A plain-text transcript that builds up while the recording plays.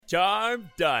Charmed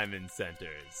Diamond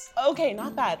Centers. Okay,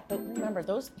 not bad, but remember,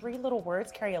 those 3 little words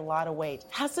carry a lot of weight.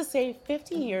 Has to say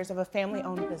 50 years of a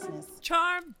family-owned business.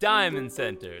 Charmed Diamond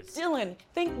Centers. Dylan,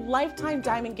 think lifetime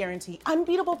diamond guarantee,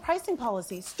 unbeatable pricing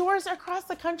policy, stores across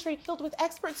the country filled with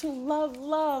experts who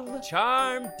love.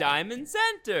 Charmed Diamond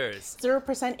Centers.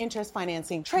 0% interest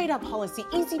financing, trade-up policy,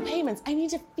 easy payments. I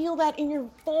need to feel that in your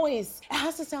voice. It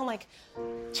has to sound like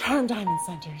Charmed Diamond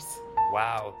Centers.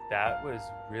 Wow, that was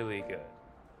really good.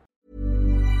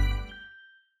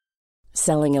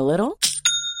 Selling a little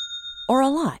or a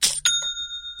lot?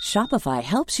 Shopify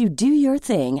helps you do your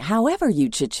thing however you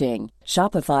cha-ching.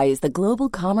 Shopify is the global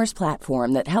commerce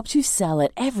platform that helps you sell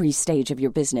at every stage of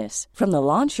your business. From the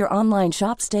launch your online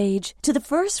shop stage to the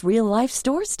first real-life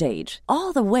store stage,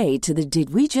 all the way to the did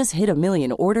we just hit a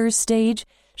million orders stage.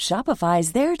 Shopify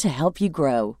is there to help you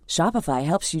grow. Shopify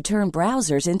helps you turn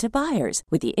browsers into buyers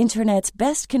with the internet's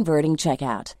best converting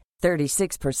checkout.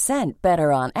 36%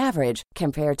 better on average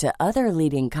compared to other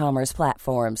leading commerce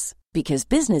platforms. Because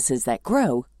businesses that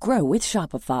grow with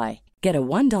Shopify. Get a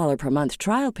 $1 per month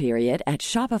trial period at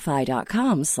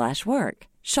shopify.com/work.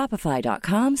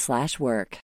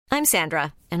 Shopify.com/work. I'm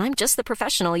Sandra, and I'm just the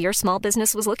professional your small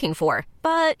business was looking for.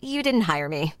 But you didn't hire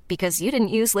me because you didn't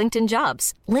use LinkedIn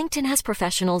Jobs. LinkedIn has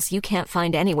professionals you can't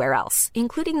find anywhere else,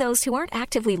 including those who aren't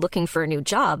actively looking for a new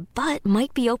job, but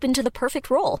might be open to the perfect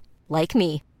role, like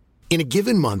me. In a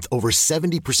given month, over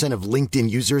 70% of LinkedIn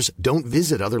users don't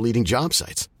visit other leading job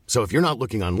sites. So if you're not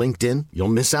looking on LinkedIn, you'll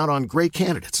miss out on great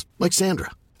candidates like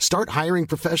Sandra. Start hiring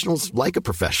professionals like a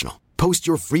professional. Post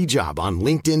your free job on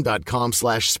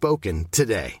linkedin.com/spoken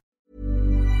today.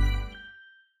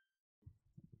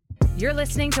 You're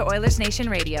listening to Oilers Nation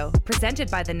Radio,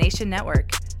 presented by the Nation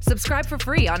Network. Subscribe for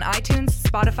free on iTunes,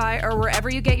 Spotify, or wherever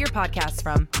you get your podcasts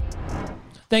from.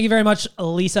 Thank you very much,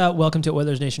 Lisa. Welcome to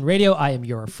Oilers Nation Radio. I am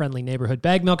your friendly neighborhood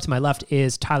bag milk. To my left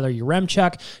is Tyler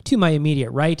Yaremchuk. To my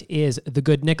immediate right is the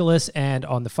good Nicholas. And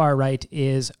on the far right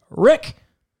is Rick.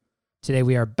 Today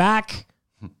we are back,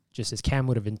 just as Cam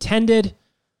would have intended.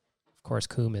 Of course,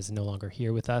 Coombe is no longer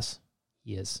here with us.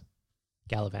 He is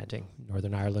gallivanting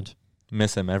Northern Ireland.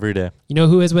 Miss him every day. You know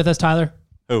who is with us, Tyler?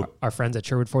 Who? Our friends at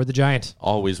Sherwood Ford the Giant.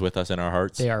 Always with us in our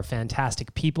hearts. They are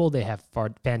fantastic people. They have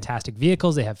fantastic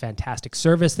vehicles. They have fantastic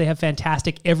service. They have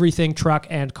fantastic everything truck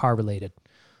and car related.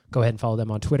 Go ahead and follow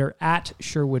them on Twitter at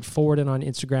Sherwood Ford and on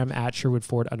Instagram at Sherwood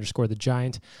Ford_the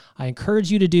Giant. I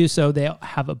encourage you to do so. They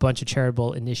have a bunch of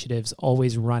charitable initiatives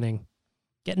always running.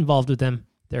 Get involved with them.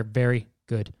 They're very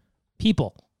good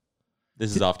people.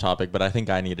 This is off topic, but I think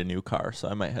I need a new car, so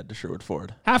I might head to Sherwood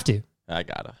Ford. Have to. I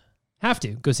gotta. Have to.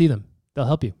 Go see them. They'll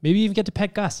help you. Maybe even get to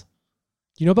pet Gus.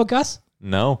 Do you know about Gus?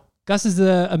 No. Gus is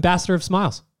the ambassador of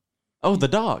smiles. Oh, the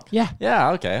dog. Yeah. Yeah,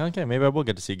 okay. Maybe I will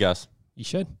get to see Gus. You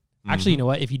should. Actually, you know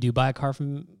what? If you do buy a car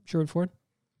from Sherwood Ford,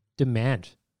 demand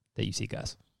that you see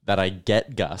Gus. That I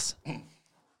get Gus.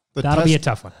 That'll be a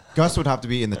tough one. Gus would have to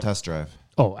be in the test drive.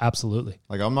 Oh, absolutely.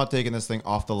 Like, I'm not taking this thing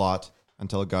off the lot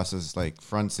until Gus is like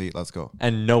front seat. Let's go.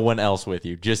 And no one else with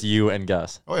you. Just you and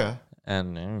Gus. Oh, yeah.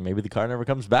 And maybe the car never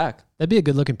comes back. That'd be a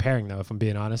good looking pairing, though, if I'm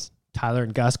being honest. Tyler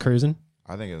and Gus cruising.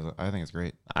 I think it's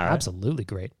great. All right. Absolutely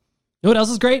great. You know what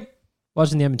else is great?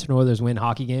 Watching the Edmonton Oilers win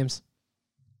hockey games.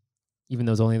 Even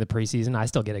though it's only the preseason, I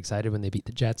still get excited when they beat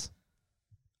the Jets.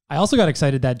 I also got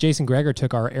excited that Jason Gregor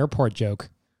took our airport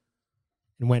joke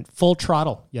and went full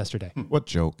throttle yesterday. What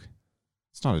joke?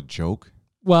 It's not a joke.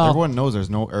 Well, everyone knows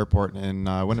there's no airport in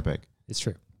Winnipeg. It's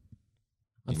true.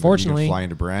 Unfortunately, you can fly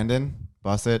into Brandon,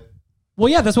 bus it. Well,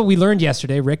 yeah, that's what we learned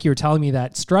yesterday. Rick, you were telling me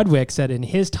that Strudwick said in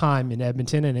his time in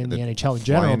Edmonton and in the NHL in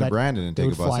general that Brandon and they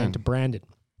would fly into Brandon.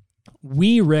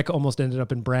 We, Rick, almost ended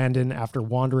up in Brandon after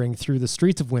wandering through the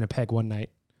streets of Winnipeg one night.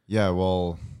 Yeah,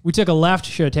 well... We took a left,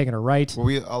 should have taken a right. Well,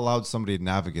 we allowed somebody to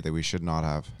navigate that we should not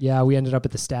have. Yeah, we ended up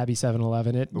at the Stabby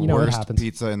 7-Eleven. It happens. Worst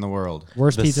pizza in the world.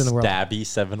 Worst pizza in the world. Stabby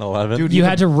 7-Eleven? Dude, you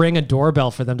had to ring a doorbell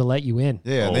for them to let you in.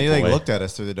 Yeah, and they looked at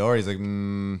us through the door. He's like,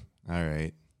 all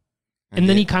right. And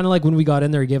then he kind of like, when we got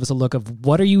in there, he gave us a look of,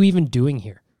 what are you even doing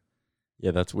here?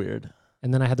 Yeah, that's weird.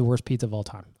 And then I had the worst pizza of all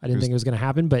time. I didn't think it was going to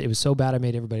happen, but it was so bad I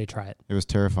made everybody try it. It was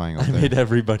terrifying. I made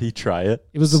everybody try it.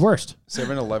 It was the worst.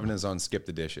 7-Eleven is on Skip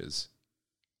the Dishes.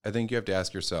 I think you have to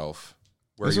ask yourself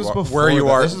where you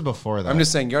are. This is before that. I'm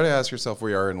just saying, you got to ask yourself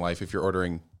where you are in life if you're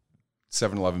ordering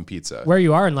 7-Eleven pizza. Where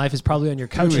you are in life is probably on your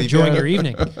couch enjoying your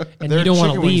evening. And you don't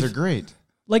want to leave. They're great.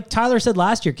 Like Tyler said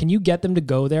last year, can you get them to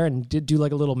go there and do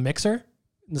like a little mixer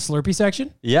in the Slurpee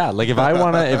section? Yeah, like if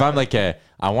I'm like,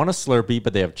 I want a Slurpee,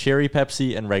 but they have cherry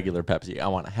Pepsi and regular Pepsi. I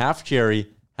want half cherry,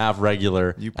 half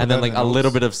regular, and then like a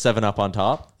little bit of 7-Up on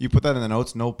top. You put that in the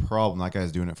notes, no problem. That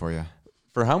guy's doing it for you.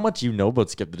 For how much you know about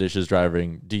skip the dishes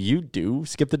driving, do you do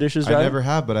skip the dishes driving? I never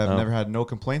have, but I've never had no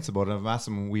complaints about it. I've asked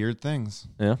some weird things.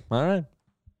 Yeah, all right.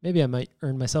 Maybe I might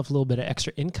earn myself a little bit of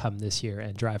extra income this year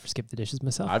and drive for skip the dishes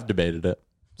myself. I've debated it.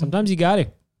 Sometimes you got to.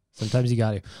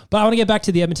 But I want to get back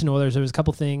to the Edmonton Oilers. There was a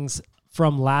couple things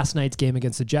from last night's game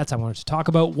against the Jets I wanted to talk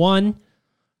about. One,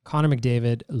 Connor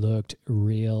McDavid looked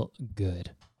real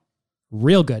good.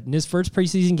 Real good. In his first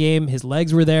preseason game, his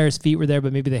legs were there, his feet were there,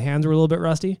 but maybe the hands were a little bit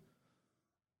rusty.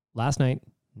 Last night,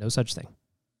 no such thing.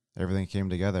 Everything came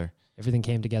together.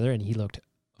 And he looked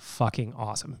fucking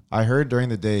awesome. I heard during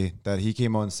the day that he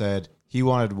came out and said he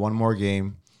wanted one more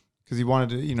game because he wanted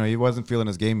to, he wasn't feeling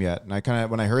his game yet. And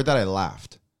when I heard that, I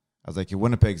laughed. I was like,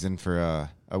 Winnipeg's in for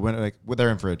they're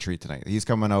in for a treat tonight. He's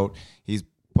coming out, he's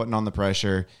putting on the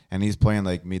pressure, and he's playing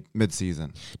like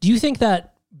mid-season. Do you think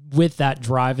that with that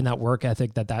drive and that work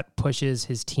ethic that pushes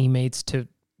his teammates to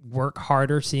work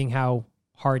harder, seeing how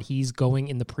hard he's going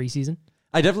in the preseason?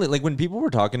 I definitely, like, when people were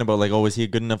talking about, like, oh, is he a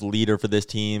good enough leader for this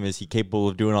team? Is he capable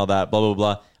of doing all that? Blah, blah,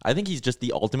 blah. I think he's just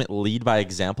the ultimate lead by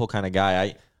example kind of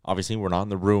guy. Obviously, we're not in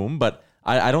the room, but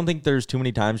I don't think there's too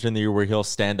many times during the year where he'll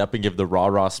stand up and give the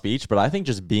rah-rah speech. But I think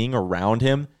just being around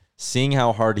him, seeing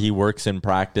how hard he works in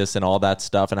practice and all that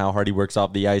stuff and how hard he works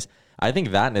off the ice, I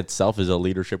think that in itself is a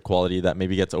leadership quality that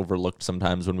maybe gets overlooked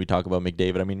sometimes when we talk about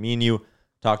McDavid. I mean, me and you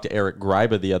talked to Eric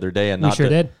Greiba the other day, and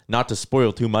not to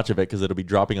spoil too much of it because it'll be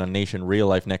dropping on Nation Real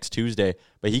Life next Tuesday,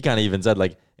 but he kind of even said,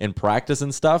 like, in practice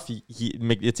and stuff,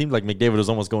 it seemed like McDavid was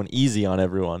almost going easy on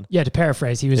everyone. Yeah, to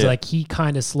paraphrase, he was like, he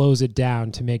kind of slows it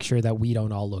down to make sure that we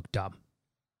don't all look dumb.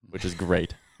 Which is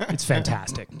great. It's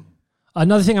fantastic.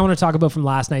 Another thing I want to talk about from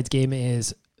last night's game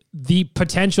is the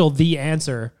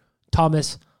answer,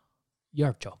 Thomas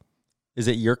Jurco. Is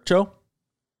it Jurco?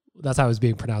 That's how it was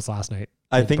being pronounced last night.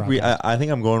 I think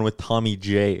I'm going with Tommy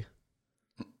J.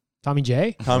 Tommy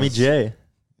J? Tommy J.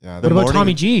 Yeah. What about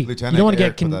Tommy G? Lieutenant you don't want to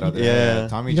Eric get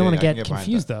Tommy you J. don't want to get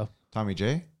confused though. Tommy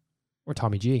J? Or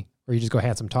Tommy G. Or you just go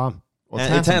Handsome Tom. Well,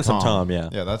 it's Handsome Tom, yeah.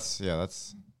 Yeah, that's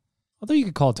Although you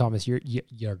could call Thomas Jurco.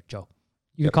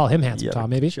 You could call him Handsome Tom,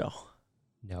 maybe.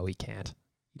 No, he can't.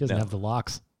 He doesn't have the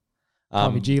locks.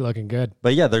 Tommy G looking good.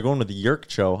 But yeah, they're going with the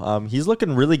Jurco. He's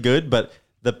looking really good, but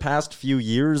the past few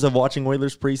years of watching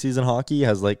Oilers preseason hockey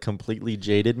has like completely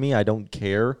jaded me. I don't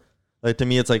care. Like, to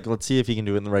me, it's like, let's see if he can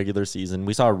do it in the regular season.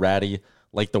 We saw Ratty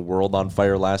light the world on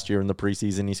fire last year in the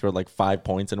preseason. He scored like 5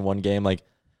 points in one game. Like,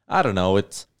 I don't know.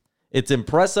 It's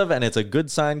impressive and it's a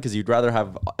good sign because you'd rather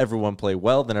have everyone play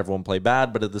well than everyone play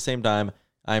bad. But at the same time,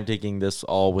 I'm taking this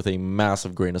all with a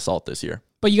massive grain of salt this year.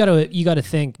 But you gotta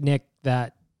think, Nick,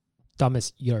 that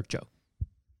Thomas Jurco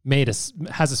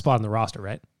has a spot on the roster,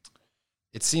 right?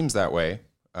 It seems that way.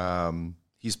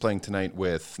 He's playing tonight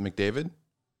with McDavid.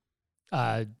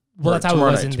 Well, that's how it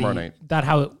was tomorrow night.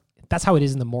 That's how it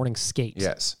is in the morning skates.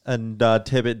 Yes. And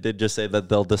Tibbet did just say that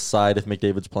they'll decide if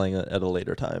McDavid's playing at a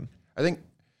later time. I think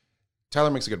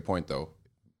Tyler makes a good point, though.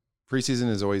 Preseason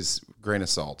is always grain of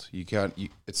salt.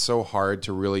 It's so hard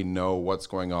to really know what's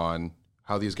going on,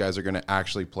 how these guys are going to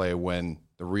actually play when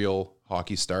the real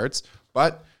hockey starts.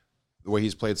 But the way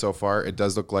he's played so far, it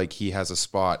does look like he has a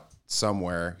spot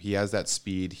somewhere. He has that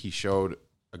speed. He showed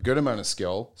a good amount of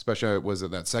skill, especially was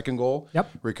it that second goal? Yep.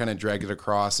 Where he kind of dragged it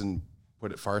across and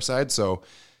put it far side. So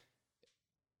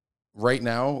right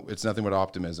now, it's nothing but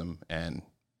optimism, and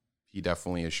he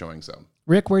definitely is showing some.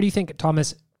 Rick, where do you think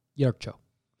Thomas Jurco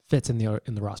fits in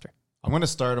the roster? I'm going to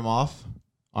start him off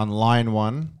on line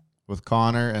 1 with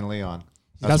Connor and Leon.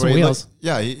 Got some wheels.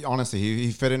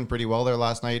 He fit in pretty well there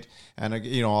last night. And,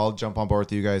 I'll jump on board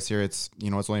with you guys here. It's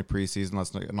only preseason.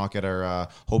 Let's not get our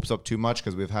hopes up too much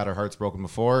because we've had our hearts broken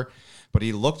before. But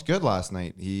he looked good last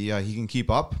night. He can keep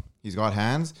up. He's got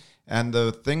hands. And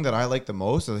the thing that I like the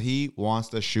most is he wants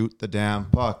to shoot the damn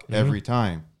puck every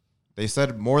time. They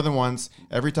said more than once,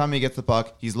 every time he gets the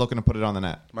puck, he's looking to put it on the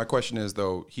net. My question is,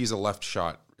 though, he's a left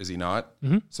shot, is he not?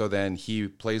 Mm-hmm. So then he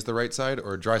plays the right side,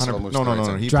 or Draisaitl moves to the right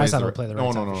side? Draisaitl will play the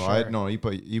right side. No. You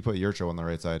put Jurco on the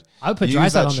right side. I would put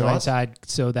Draisaitl on the right side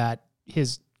so that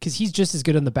because he's just as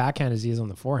good on the backhand as he is on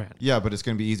the forehand. Yeah, but it's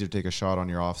going to be easier to take a shot on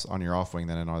your off wing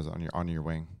than it is on your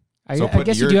wing. I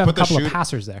guess you do have a couple of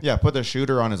passers there. Yeah, put the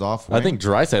shooter on his off wing. I think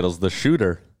Draisaitl's the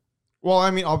shooter. Well,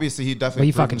 I mean, obviously, he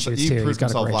definitely proved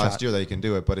himself last shot. year that he can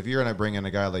do it. But if you're going to bring in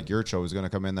a guy like Jurco who's going to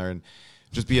come in there and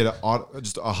just be just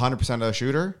 100% a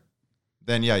shooter,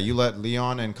 then yeah, you let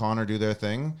Leon and Connor do their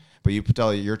thing. But you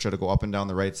tell Jurco to go up and down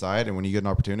the right side, and when you get an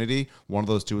opportunity, one of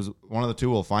the two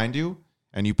will find you,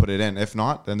 and you put it in. If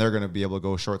not, then they're going to be able to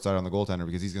go short side on the goaltender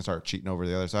because he's going to start cheating over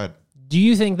the other side. Do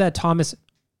you think that Thomas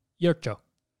Jurco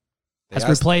has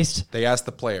replaced? They asked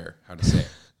the player how to say it.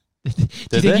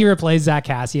 Do you think he replaced Zach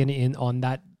Kassian on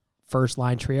that first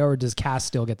line trio, or does Cass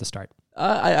still get the start?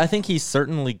 I think he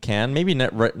certainly can. Maybe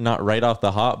not right off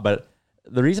the hop, but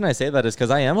the reason I say that is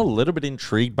because I am a little bit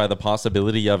intrigued by the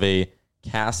possibility of a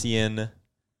Kassian.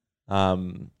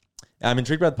 I'm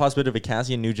intrigued by the possibility of a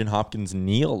Kassian, Nugent Hopkins,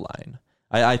 Neal line.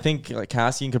 I think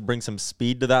Kassian could bring some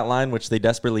speed to that line, which they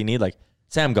desperately need. Like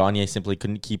Sam Gagner simply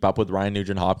couldn't keep up with Ryan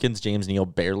Nugent Hopkins. James Neal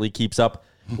barely keeps up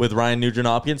with Ryan Nugent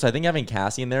Hopkins. So I think having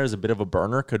Kassian there as a bit of a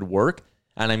burner could work.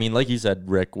 And I mean, like you said,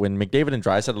 Rick, when McDavid and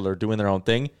Draisaitl are doing their own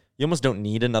thing, you almost don't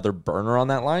need another burner on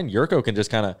that line. Jurko can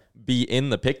just kind of be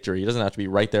in the picture. He doesn't have to be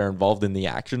right there involved in the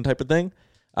action type of thing.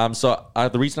 So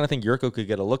the reason I think Jurko could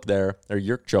get a look there, or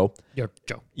Jurkcho,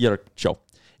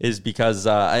 is because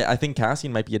I think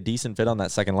Kassian might be a decent fit on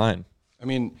that second line. I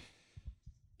mean,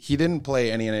 he didn't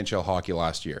play any NHL hockey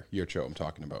last year. Jurkcho, I'm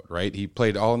talking about, right? He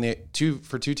played all in the two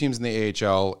teams in the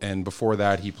AHL, and before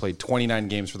that, he played 29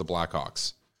 games for the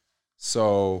Blackhawks.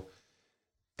 So,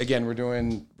 again, we're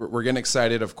getting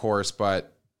excited, of course,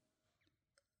 but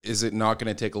is it not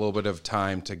going to take a little bit of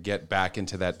time to get back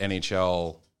into that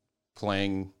NHL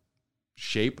playing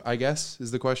shape, I guess,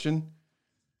 is the question?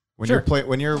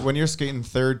 When you're skating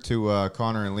third to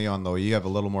Connor and Leon, though, you have a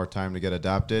little more time to get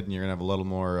adapted, and you're gonna have a little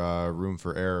more room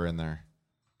for error in there.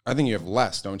 I think you have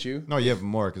less, don't you? No, you have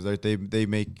more because they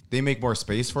make more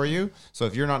space for you. So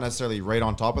if you're not necessarily right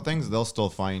on top of things, they'll still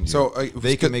find you. So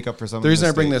they can make up for some. The reason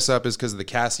I bring this up is because of the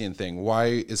Kassian thing. Why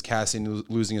is Kassian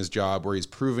losing his job where he's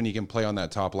proven he can play on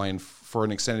that top line for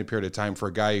an extended period of time for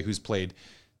a guy who's played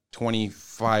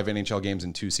 25 NHL games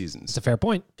in 2 seasons? It's a fair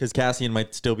point. Because Kassian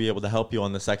might still be able to help you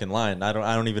on the second line. I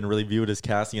don't even really view it as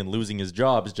Kassian losing his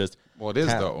job. It's just it is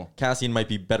though. Kassian might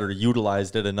be better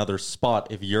utilized at another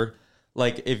spot if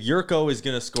Jurko is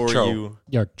going to score you.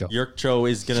 Jurkcho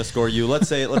is going to score you.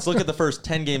 Let's look at the first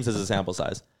 10 games as a sample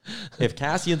size. If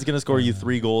Kassian's going to score you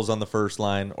 3 goals on the first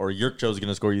line, or Jurkcho's going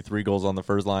to score you 3 goals on the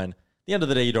first line, at the end of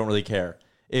the day, you don't really care.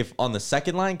 If on the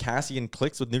second line, Kassian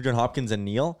clicks with Nugent Hopkins and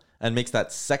Neal and makes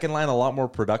that second line a lot more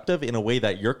productive in a way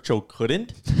that Jurkcho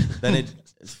couldn't, then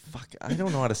I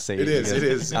don't know how to say it. It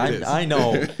is. I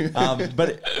know.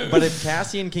 But if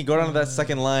Kassian can go down to that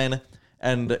second line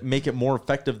and make it more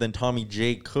effective than Tommy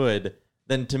J could,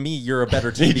 then to me, you're a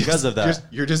better team because of that.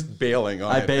 You're just bailing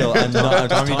on it. I bail. I'm not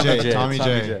Tommy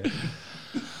J.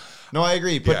 No, I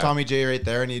agree. Put Tommy J right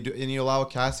there, and you allow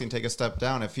Kassian to take a step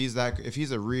down. If he's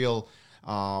a real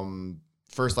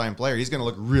first line player, he's going to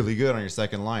look really good on your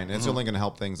second line. And it's only going to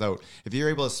help things out. If you're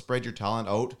able to spread your talent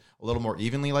out a little more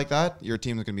evenly like that, your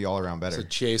team is going to be all around better. So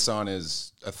Chiasson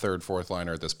is a third, fourth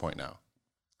liner at this point now.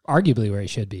 Arguably where he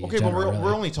should be. Okay, but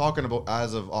we're only talking about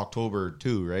as of October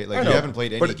 2, right? Like you haven't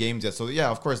played any games yet. So yeah,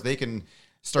 of course they can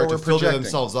start to filter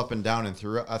themselves up and down and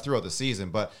throughout the season.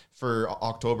 But for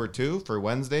October 2, for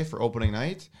Wednesday, for opening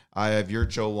night, I have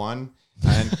Jurkcho 1.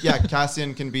 And yeah,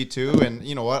 Kassian can be 2. And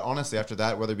you know what? Honestly, after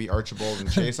that, whether it be Archibald and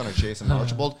Chiasson or Chiasson and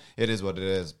Archibald, it is what it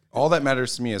is. All that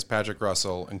matters to me is Patrick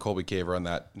Russell and Colby Cave are on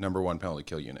that number 1 penalty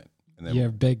kill unit. And then you're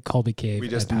a big Colby Cave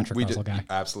and Patrick Russell guy.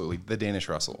 Absolutely. The Danish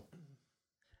Russell.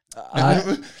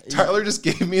 Tyler just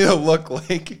gave me a look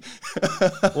like.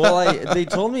 Well, they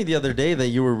told me the other day that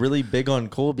you were really big on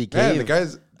Colby Cave. Man, the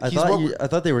guys. I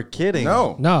thought they were kidding.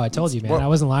 No, I told you, man. I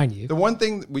wasn't lying to you. The one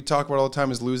thing we talk about all the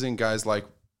time is losing guys like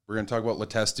we're going to talk about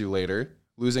Letestu later.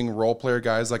 Losing role player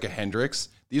guys like a Hendricks.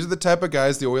 These are the type of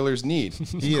guys the Oilers need.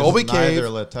 Colby Cave, neither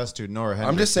Letestu nor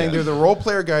Hendricks. I'm just saying they're the role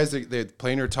player guys. They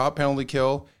play in your top penalty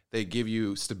kill. They give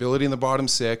you stability in the bottom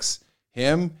 6.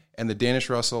 Him and the Danish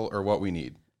Russell are what we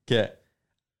need. Okay.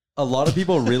 A lot of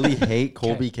people really hate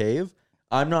Colby Cave.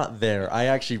 I'm not there. I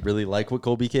actually really like what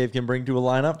Colby Cave can bring to a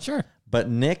lineup. Sure. But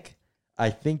Nick,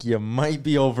 I think you might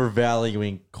be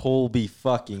overvaluing Colby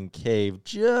fucking Cave.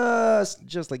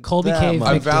 Just like Colby Cave.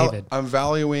 I'm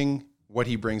valuing what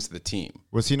he brings to the team.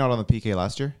 Was he not on the PK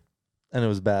last year? And it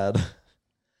was bad.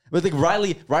 But like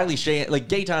Riley Shea, like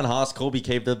Gaetan Haas, Colby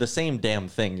Cave, they're the same damn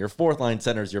thing. Your fourth line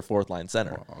center is your fourth line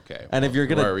center. Oh, okay. And if you're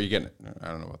gonna, where are you getting? I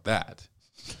don't know about that.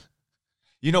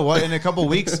 You know what? In a couple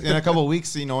weeks, in a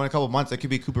couple months, it could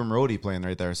be Cooper Marody playing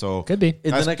right there. So could be.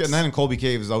 And then Colby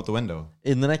Cave is out the window.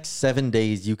 In the next 7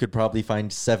 days, you could probably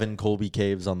find 7 Colby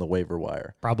Caves on the waiver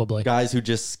wire. Probably guys who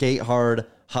just skate hard,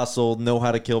 hustle, know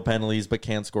how to kill penalties, but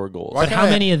can't score goals. But how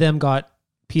many of them got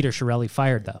Peter Chiarelli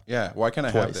fired though? Yeah, why can't I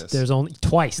have this? There's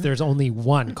only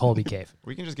one Colby Cave.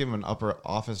 We can just give him an upper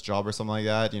office job or something like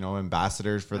that. You know,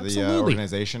 ambassadors for the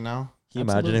organization now. Can you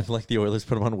imagine if like the Oilers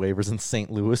put him on waivers and St.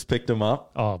 Louis picked him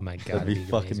up? Oh my God. That'd be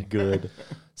fucking amazing. Good.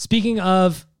 Speaking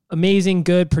of amazing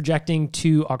good, projecting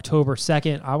to October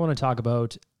 2nd, I want to talk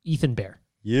about Ethan Bear.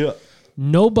 Yeah.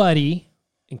 Nobody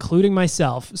including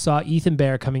myself, saw Ethan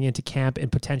Bear coming into camp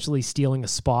and potentially stealing a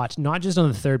spot, not just on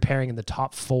the third pairing in the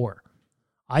top 4.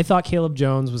 I thought Caleb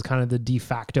Jones was kind of the de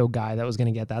facto guy that was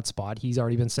going to get that spot. He's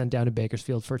already been sent down to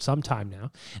Bakersfield for some time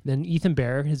now. And then Ethan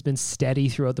Bear has been steady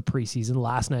throughout the preseason.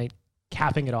 Last night,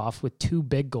 capping it off with 2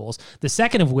 big goals, the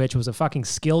second of which was a fucking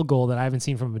skill goal that I haven't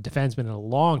seen from a defenseman in a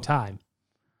long time.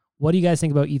 What do you guys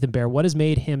think about Ethan Bear? What has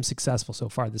made him successful so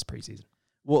far this preseason?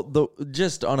 Well,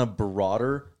 just on a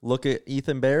broader look at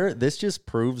Ethan Bear, this just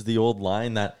proves the old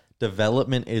line that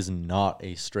development is not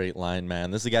a straight line,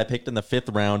 man. This is a guy picked in the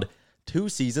 5th round 2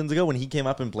 seasons ago when he came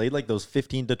up and played like those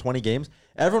 15 to 20 games.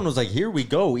 Everyone was like, here we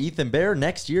go, Ethan Bear.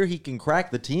 Next year, he can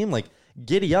crack the team. Like,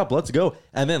 giddy up, let's go.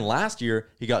 And then last year,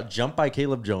 he got jumped by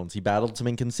Caleb Jones. He battled some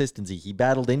inconsistency. He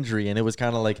battled injury, and it was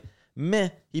kind of like, meh.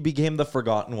 He became the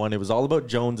forgotten one. It was all about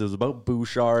Jones. It was about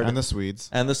Bouchard. And the Swedes.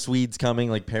 And the Swedes coming,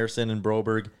 like Persson and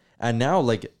Broberg. And now,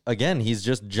 like, again, he's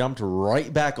just jumped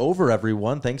right back over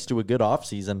everyone thanks to a good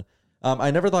offseason.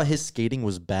 I never thought his skating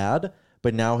was bad,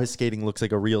 but now his skating looks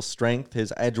like a real strength.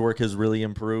 His edge work has really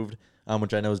improved,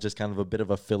 which I know is just kind of a bit of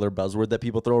a filler buzzword that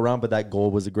people throw around, but that goal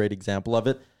was a great example of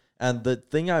it. And the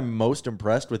thing I'm most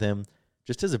impressed with him,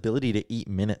 just his ability to eat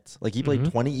minutes. Like, he played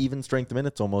 20 even strength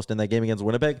minutes almost in that game against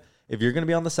Winnipeg. If you're going to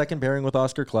be on the second pairing with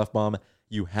Oscar Klefbom,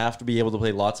 you have to be able to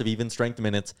play lots of even strength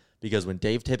minutes, because when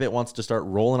Dave Tippett wants to start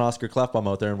rolling Oscar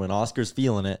Klefbom out there and when Oscar's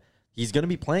feeling it, he's going to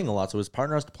be playing a lot. So his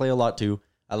partner has to play a lot too.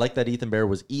 I like that Ethan Bear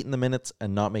was eating the minutes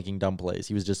and not making dumb plays.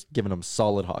 He was just giving them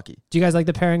solid hockey. Do you guys like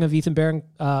the pairing of Ethan Bear and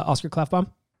Oscar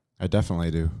Klefbom? I definitely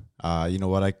do. You know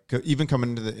what? Even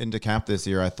coming into camp this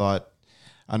year, I thought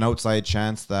an outside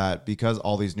chance that because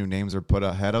all these new names are put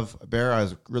ahead of Bear, I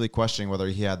was really questioning whether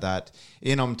he had that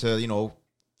in him to,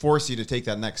 force you to take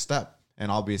that next step.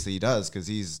 And obviously he does, because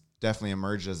he's definitely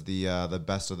emerged as the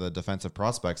best of the defensive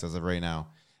prospects as of right now.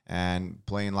 And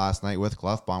playing last night with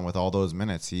Klefbom with all those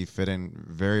minutes, he fit in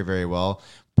very, very well.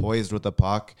 Poised with the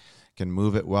puck, can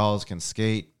move it well, can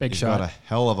skate. Big He's shot. got a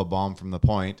hell of a bomb from the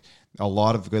point. A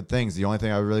lot of good things. The only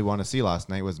thing I really want to see last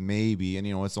night was maybe, and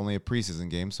it's only a preseason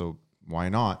game, so why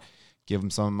not give him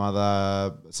some of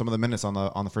the minutes on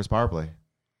the first power play?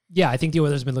 Yeah, I think the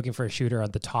Oilers have been looking for a shooter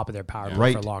at the top of their power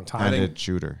play for a long time. Right-handed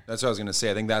shooter. That's what I was going to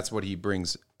say. I think that's what he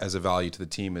brings as a value to the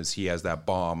team, is he has that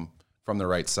bomb from the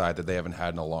right side that they haven't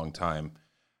had in a long time.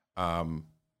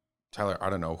 Tyler, I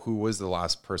don't know, who was the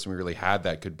last person we really had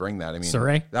that could bring that? I mean,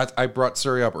 Surrey? I brought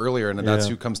Surrey up earlier, and that's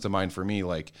who comes to mind for me.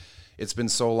 Like, it's been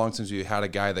so long since you had a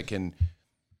guy that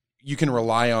you can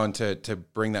rely on to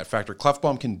bring that factor.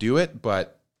 Klefbom can do it,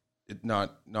 but he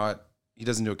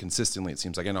doesn't do it consistently, it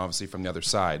seems like, and obviously from the other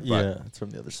side. But, yeah, it's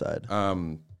from the other side.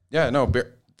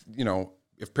 Bear,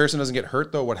 if Persson doesn't get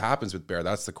hurt, though, what happens with Bear?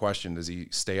 That's the question. Does he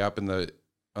stay up on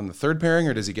the third pairing,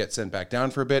 or does he get sent back down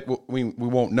for a bit? We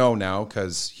won't know now,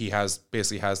 because he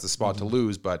basically has the spot to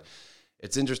lose. But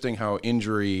it's interesting how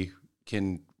injury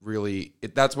can really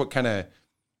that's what kind of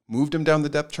moved him down the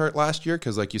depth chart last year,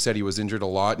 because like you said, he was injured a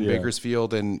lot in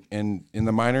Bakersfield and in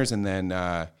the minors, and then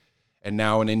and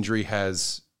now an injury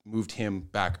has moved him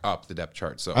back up the depth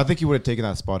chart. So I think he would have taken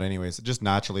that spot anyways. Just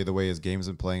naturally, the way his game's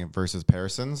been playing versus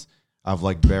Persson's, I've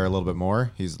liked Bear a little bit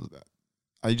more. He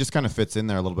just kind of fits in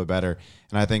there a little bit better.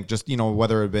 And I think just,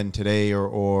 whether it had been today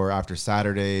or after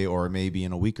Saturday or maybe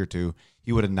in a week or two,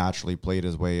 he would have naturally played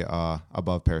his way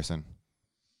above Persson.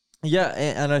 Yeah,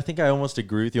 and I think I almost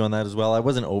agree with you on that as well. I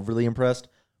wasn't overly impressed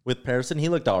with Persson. He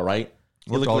looked all right.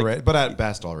 He looked all right, but at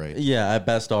best all right. Yeah, at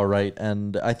best all right.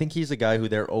 And I think he's a guy who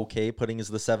they're okay putting as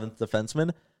the 7th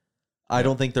defenseman. I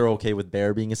don't think they're okay with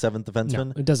Bear being a 7th defenseman.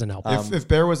 No, it doesn't help. If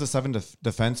Bear was a 7th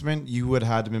defenseman, you would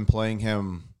have had to been playing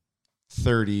him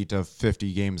 30 to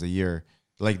 50 games a year.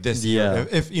 Like this year.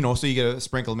 If so you get a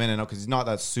sprinkle him in and out, because he's not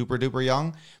that super duper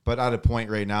young, but at a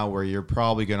point right now where you're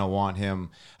probably going to want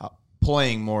him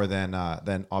playing more than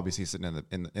obviously sitting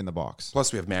in the box.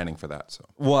 plus we have Manning for that. So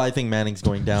Well, I think Manning's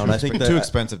going down. I think too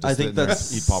expensive to I sit think in there and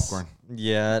that's eat popcorn.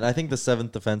 Yeah, and I think the 7th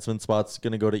defenseman spot's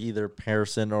going to go to either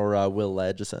Persson or Will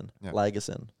Lagesson. Yeah.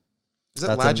 Lagesson. is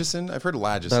that Lagesson? I've heard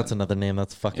Lagesson. That's another name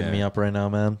that's fucking me up right now,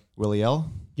 man. Willie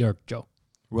L? You're Joe.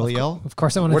 Willie L? Of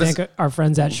course, I want to thank our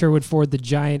friends at Sherwood Ford the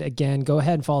Giant again. Go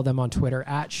ahead and follow them on Twitter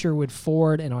at Sherwood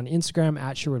Ford and on Instagram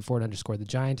at Sherwood Ford _the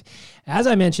Giant. As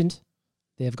I mentioned,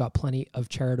 they have got plenty of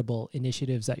charitable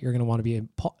initiatives that you're going to want to be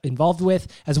involved with,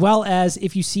 as well as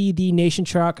if you see the Nation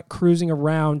truck cruising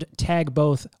around, tag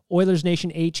both Oilers Nation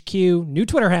HQ, new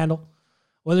Twitter handle,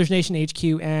 Oilers Nation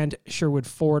HQ, and Sherwood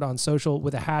Ford on social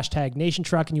with a hashtag Nation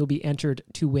truck, and you'll be entered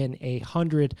to win a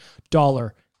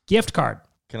 $100 gift card.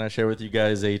 Can I share with you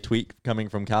guys a tweet coming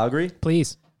from Calgary?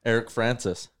 Please. Eric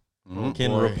Francis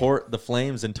can report the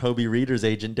Flames and Toby Reeder's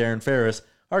agent, Darren Ferris,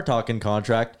 our talking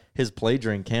contract, his play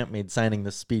during camp made signing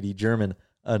the speedy German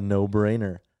a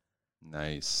no-brainer.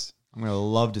 Nice. I'm going to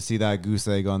love to see that goose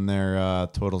egg on their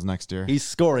totals next year. He's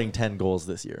scoring 10 goals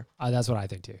this year. That's what I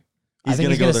think too. He's I think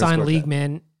he's gonna going to go there and sign score league 10.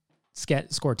 man,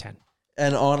 score 10.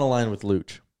 And on a line with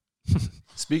Luch.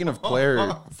 Speaking of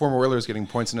former Oilers getting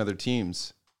points in other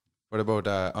teams, what about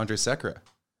Andre Sekera?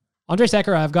 Andre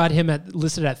Sekera, I've got him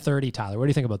listed at 30, Tyler. What do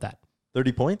you think about that?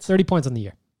 30 points? 30 points on the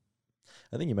year.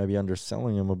 I think you might be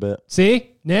underselling him a bit.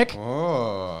 See? Nick?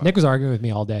 Oh. Nick was arguing with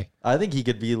me all day. I think he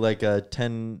could be like a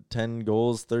 10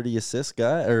 goals, 30 assist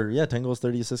guy. 10 goals,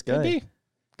 30 assist guy.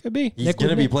 Could be. He's Nick going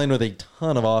to with be me. playing with a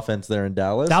ton of offense there in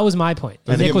Dallas. That was my point.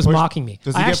 Does he Nick get was pushed- mocking me.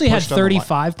 does he I get actually had pushed down the line?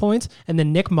 35 points, and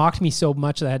then Nick mocked me so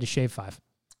much that I had to shave 5.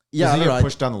 yeah, Does I he don't know. get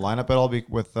pushed down the lineup at all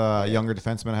with younger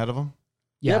defensemen ahead of him?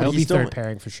 Yeah, but he'll he be still- third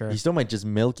pairing for sure. He still might just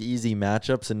milk easy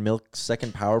matchups and milk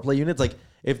second power play units. Like,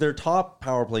 if their top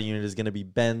power play unit is going to be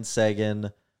Ben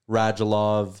Sagan,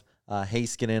 Radulov,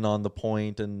 Heiskanen on the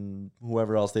point, and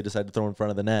whoever else they decide to throw in front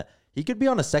of the net, he could be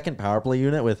on a second power play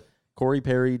unit with Corey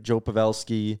Perry, Joe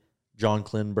Pavelski, John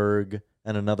Klinberg,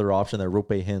 and another option there, Rope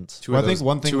Hintz. Two Well, of I think those,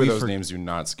 one thing two we of those for- names do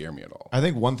not scare me at all. I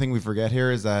think one thing we forget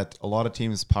here is that a lot of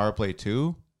teams power play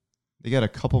 2. They get a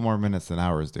couple more minutes than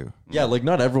ours do. Yeah, like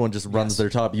not everyone just runs their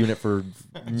top unit for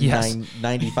Yes.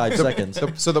 95 seconds.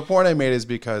 So the point I made is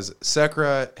because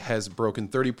Sekera has broken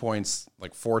 30 points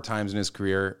like 4 times in his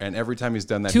career, and every time he's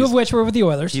done that, 2 of which were with the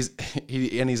Oilers.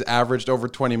 he's averaged over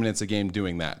 20 minutes a game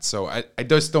doing that. So I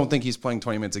just don't think he's playing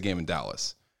 20 minutes a game in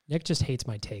Dallas. Nick just hates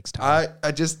my takes, Tyler.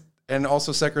 And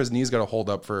also Sekera's knee's got to hold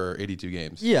up for 82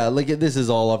 games. Yeah, like this is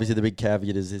all obviously the big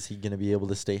caveat is he going to be able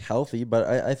to stay healthy? But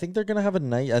I think they're going to have a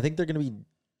night. I think they're going to be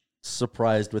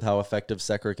surprised with how effective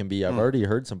Sekera can be. I've already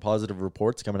heard some positive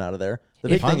reports coming out of there. The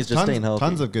big thing is just staying healthy.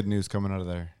 Tons of good news coming out of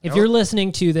there. If you're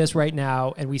listening to this right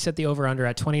now and we set the over-under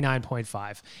at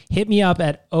 29.5, hit me up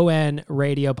at ON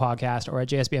Radio Podcast or at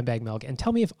JSBN Bag Milk and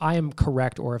tell me if I am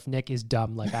correct or if Nick is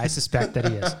dumb like I suspect that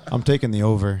he is. I'm taking the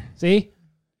over. See?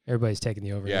 Everybody's taking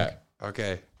the over. Yeah. Nick.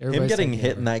 Okay. Him Everybody's getting taking the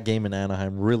hit over. in that game in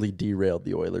Anaheim really derailed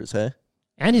the Oilers, hey?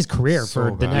 And his career So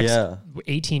for the bad. next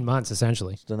 18 months,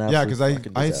 essentially. It's an Yeah, absolute because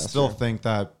fucking I disaster. still think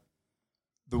that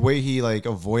the way he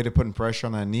avoided putting pressure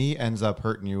on that knee ends up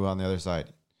hurting you on the other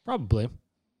side. Probably.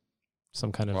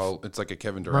 Some kind of Well, it's like a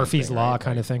Kevin Durant Murphy's thing, Law right?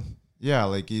 kind of thing.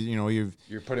 Yeah, you've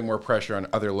You're putting more pressure on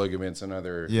other ligaments and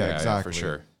other. Yeah, exactly. for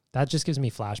sure. That just gives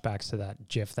me flashbacks to that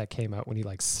GIF that came out when he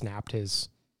snapped his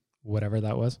whatever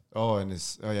that was.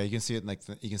 you can see it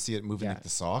you can see it moving Yeah. like the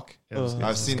sock. It was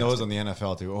I've seen those on the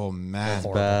NFL too. Oh man, It's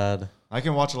bad. I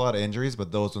can watch a lot of injuries,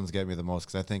 but those ones get me the most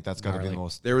because I think that's got to be the Gnarly.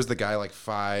 most. There was the guy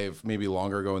 5, maybe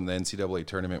longer ago in the NCAA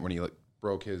tournament when he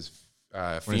broke his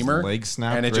When his femur, leg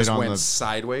snapped and it right just on went the-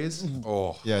 sideways.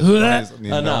 Oh, Yeah, Enough.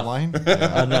 enough. Line.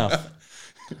 Yeah. Enough.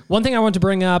 One thing I want to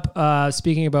bring up,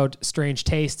 speaking about strange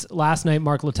tastes, last night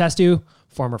Mark Letestu,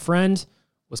 former friend,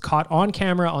 was caught on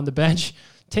camera on the bench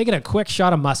taking a quick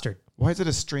shot of mustard. Why is it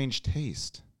a strange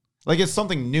taste? Like it's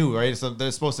something new, right? So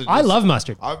they're supposed to. I love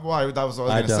mustard. That was what I was I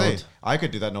going to say. don't. I could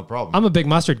do that, no problem. I'm a big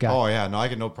mustard guy. Oh yeah, no, I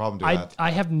could no problem do that.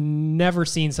 I have never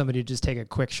seen somebody just take a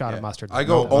quick shot of mustard. I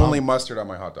go No, only mustard on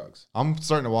my hot dogs. I'm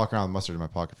starting to walk around with mustard in my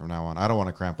pocket from now on. I don't want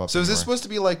to cramp up. So is this anymore. supposed to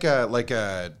be like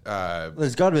a?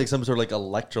 There's got to be some sort of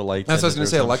electrolytes. That's what I was in going it to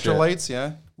say. or some shit. Electrolytes,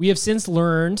 yeah. We have since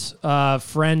learned,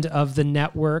 friend of the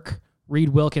network, Reed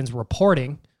Wilkins,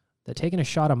 reporting that taking a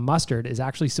shot of mustard is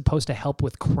actually supposed to help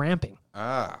with cramping.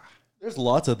 Ah, There's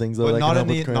lots of things though. But that not can in help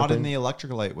the with not in cramping. the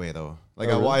electrolyte way though. Like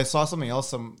Oh, really? I saw something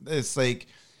else. It's like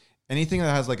anything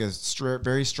that has a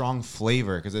very strong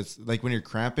flavor because it's like when you're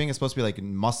cramping, it's supposed to be like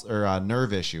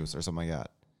nerve issues or something like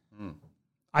that.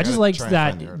 I just gotta liked try and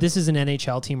find the that article. this is an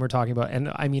NHL team we're talking about.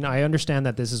 And I mean, I understand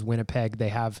that this is Winnipeg. They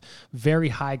have very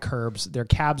high curbs. Their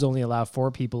cabs only allow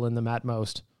 4 people in them at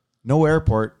most. No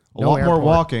airport. A No lot more airport.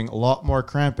 walking. A lot more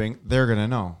cramping. They're gonna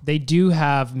know. They do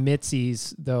have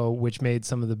Mitzi's, though, which made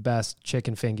some of the best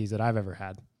chicken fingies that I've ever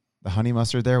had. The honey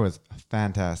mustard there was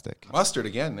fantastic. mustard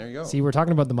again. There you go. See, we're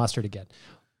talking about the mustard again.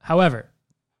 However,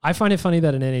 I find it funny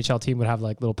that an NHL team would have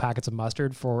little packets of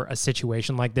mustard for a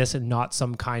situation like this and not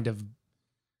some kind of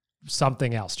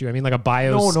something else. Do you know what I mean? Like a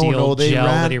BioSteel they gel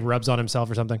ran- that he rubs on himself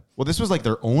or something. Well, this was like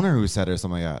their owner who said it or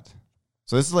something like that.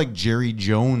 So this is like Jerry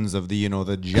Jones of the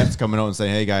the Jets coming out and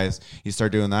saying, "Hey guys," he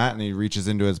start doing that, and he reaches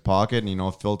into his pocket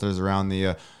and filters around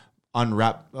the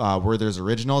unwrap Werther's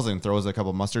Originals and throws a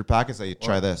couple mustard packets. Hey,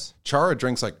 try this. Chara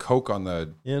drinks Coke on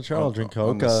the Charles drink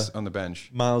on Coke. on the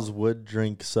bench. Miles Wood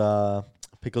drinks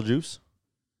pickle juice.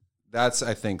 That's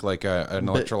I think an Bit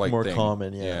electrolyte more thing.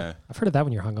 common, yeah. I've heard of that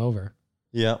when you're hungover.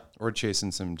 Yeah. Or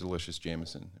chasing some delicious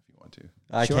Jameson if you want want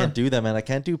to. I Sure. can't do that, man. I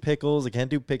can't do pickles. I can't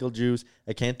do pickle juice.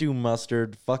 I can't do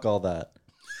mustard. Fuck all that.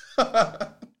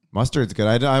 Mustard's good.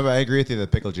 I agree with you. The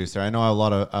pickle juice there. I know a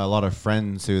lot of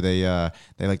friends who they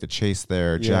like to chase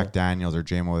their Jack Daniels or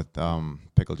JMO with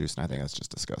pickle juice, and I think that's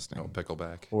just disgusting. No,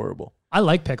 pickleback. Horrible. I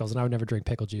like pickles, and I would never drink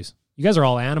pickle juice. You guys are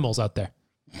all animals out there.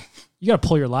 You got to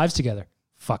pull your lives together.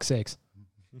 Fuck's sakes.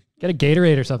 Get a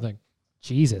Gatorade or something.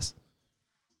 Jesus.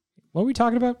 What were we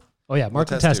talking about? Oh, yeah, Mark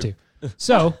Letestu.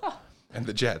 So... And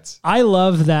the Jets. I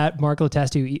love that Mark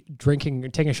Letestu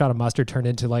taking a shot of mustard turned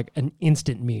into like an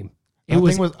instant meme. It That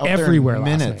was, thing was up everywhere there in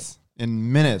last minutes. night.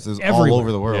 In minutes, it was Everywhere. all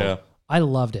over the world. Yeah. I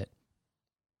loved it.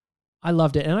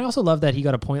 And I also love that he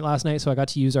got a point last night, so I got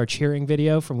to use our cheering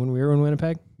video from when we were in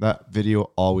Winnipeg. That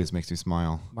video always makes me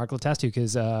smile. Mark Letestu,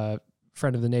 because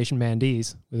friend of the nation,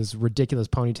 Mandees, with his ridiculous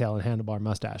ponytail and handlebar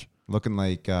mustache. Looking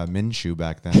like Minshew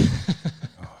back then.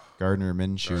 Gardner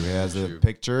Minshew. He has a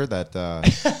picture that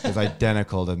is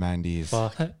identical to Mandy's.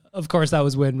 Of course, that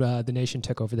was when the nation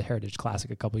took over the Heritage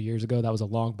Classic a couple of years ago. That was a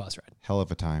long bus ride. Hell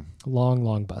of a time.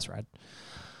 Long bus ride.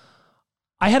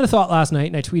 I had a thought last night,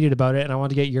 and I tweeted about it, and I wanted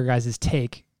to get your guys'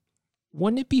 take.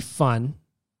 Wouldn't it be fun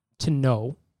to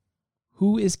know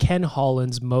who is Ken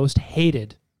Holland's most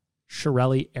hated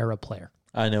Chiarelli era player?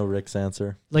 I know Rick's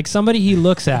answer. Like somebody he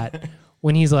looks at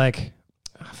when he's like,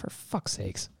 for fuck's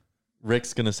sakes.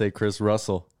 Rick's going to say Chris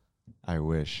Russell. I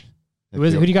wish. Who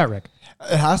do you got, Rick?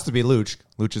 It has to be Luch.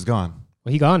 Luch is gone.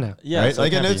 Well, he gone now. Yeah. Right? So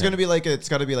Like, it and can't it's be going to him. be like, it's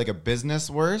got to be like a business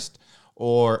worst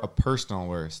or a personal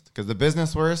worst. Because the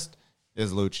business worst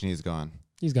is Luch and he's gone.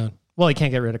 He's gone. Well, he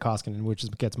can't get rid of Koskinen, which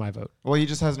gets my vote. Well, he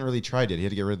just hasn't really tried yet. He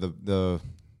had to get rid of the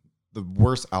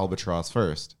worst albatross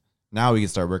first. Now we can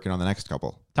start working on the next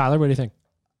couple. Tyler, what do you think?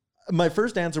 My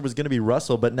first answer was going to be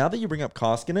Russell, but now that you bring up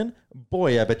Koskinen,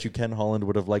 boy, I bet you Ken Holland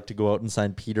would have liked to go out and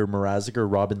sign Peter Mrazek or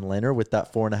Robin Lehner with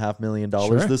that $4.5 million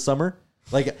this summer.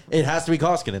 Like, it has to be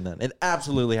Koskinen then. It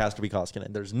absolutely has to be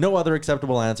Koskinen. There's no other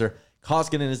acceptable answer.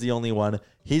 Koskinen is the only one.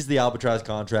 He's the albatross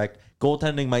contract.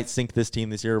 Goaltending might sink this team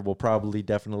this year. Will probably,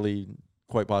 definitely,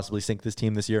 quite possibly sink this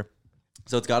team this year.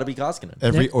 So it's got to be Koskinen.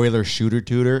 Every Oilers shooter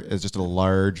tutor is just a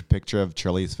large picture of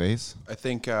Charlie's face. I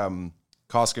think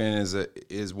Koskinen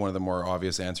is one of the more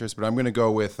obvious answers, but I'm going to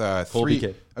go with Colby three.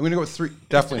 Cave. I'm going to go with three.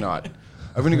 Definitely not.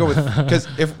 I'm going to go with, because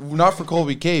if not for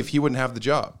Colby Cave, he wouldn't have the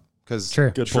job. Because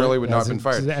Sure. Shirley would not have been It's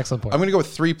an fired. excellent point. I'm going to go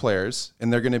with three players,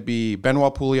 and they're going to be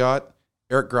Benoit Pouliot,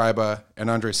 Eric Gryba, and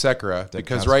Andre Sekera,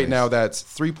 because cap right space. now that's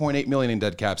 $3.8 million in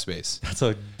dead cap space.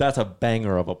 That's a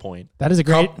banger of a point. That is a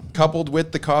great... Coupled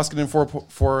with the Koskinen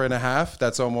 4.5,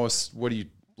 that's almost, what are you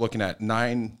looking at?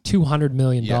 $200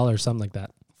 million, something like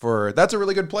that. That's a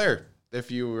really good player. If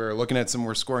you were looking at some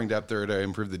more scoring depth there to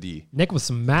improve the D. Nick with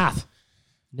some math.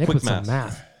 Some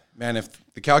math. Man, if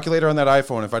the calculator on that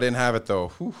iPhone, if I didn't have it though,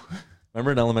 whew.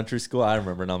 Remember in elementary school? I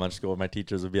remember in elementary school, my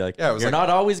teachers would be like, Yeah, it was you're like not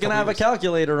always going to have a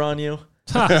calculator on you.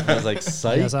 I was like,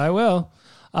 psych. Yes, I will.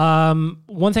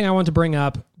 One thing I want to bring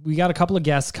up, we got a couple of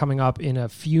guests coming up in a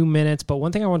few minutes, but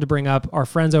one thing I wanted to bring up, our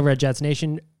friends over at Jets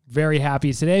Nation, very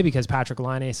happy today because Patrick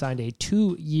Laine signed a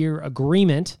 2-year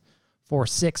agreement for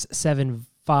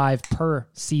 $675 per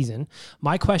season.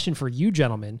 My question for you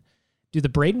gentlemen, do the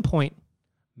Braden Point,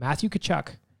 Matthew Tkachuk,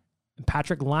 and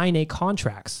Patrick Laine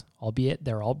contracts, albeit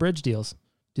they're all bridge deals,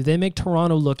 do they make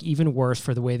Toronto look even worse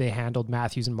for the way they handled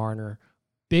Matthews and Marner?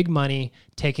 Big money,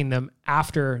 taking them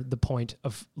after the point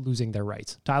of losing their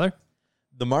rights. Tyler?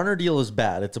 The Marner deal is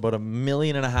bad. It's about $1.5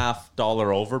 million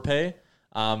overpay.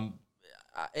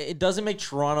 It doesn't make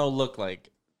Toronto look like...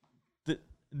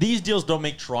 These deals don't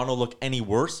make Toronto look any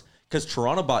worse because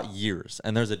Toronto bought years,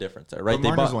 and there's a difference there, right?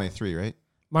 But Marner's only 3, right?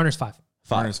 Marner's 5.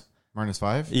 Marner's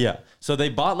 5? Yeah. So they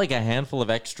bought like a handful of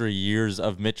extra years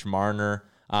of Mitch Marner.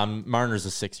 Marner's a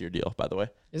 6-year deal, by the way.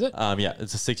 Is it? Yeah,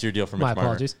 it's a 6-year deal for Mitch My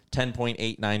Marner. apologies.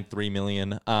 $10.893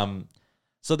 million.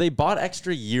 So they bought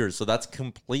extra years, so that's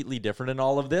completely different in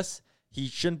all of this. He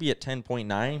shouldn't be at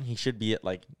 10.9. He should be at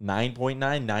like 9.9,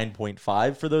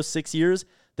 9.5 for those 6 years.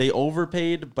 They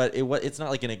overpaid, but it's not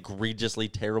like an egregiously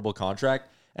terrible contract.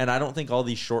 And I don't think all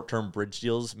these short-term bridge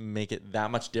deals make it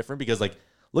that much different because, like,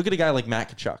 look at a guy like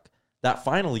Matt Tkachuk. That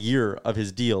final year of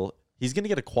his deal, he's going to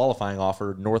get a qualifying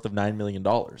offer north of $9 million.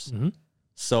 Mm-hmm.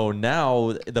 So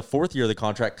now, the 4th year of the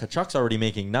contract, Tkachuk's already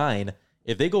making $9 million.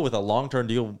 If they go with a long-term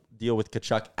deal with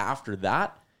Tkachuk after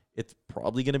that, it's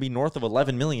probably going to be north of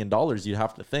 $11 million, you'd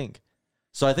have to think.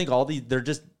 So I think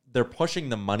they're pushing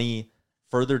the money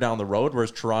further down the road, whereas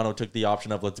Toronto took the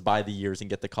option of let's buy the years and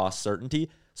get the cost certainty.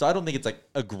 So I don't think it's like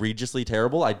egregiously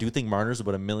terrible. I do think Marner's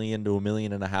about $1 million to $1.5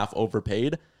 million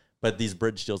overpaid, but these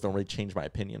bridge deals don't really change my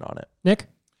opinion on it. Nick?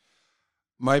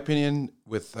 My opinion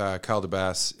with Kyle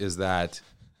DeBass is that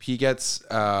he gets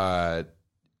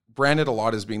branded a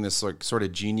lot as being this like sort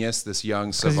of genius, this young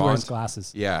Because savant. he wears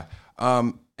glasses. Yeah.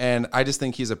 And I just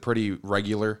think he's a pretty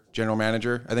regular general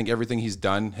manager. I think everything he's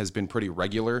done has been pretty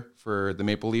regular for the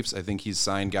Maple Leafs. I think he's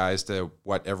signed guys to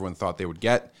what everyone thought they would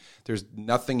get. There's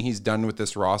nothing he's done with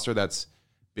this roster that's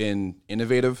been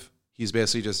innovative. He's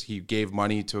basically he gave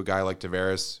money to a guy like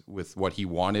Tavares with what he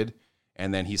wanted,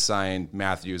 and then he signed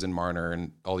Matthews and Marner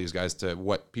and all these guys to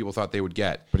what people thought they would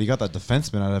get. But he got that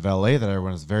defenseman out of LA that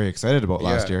everyone was very excited about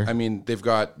last year. I mean, they've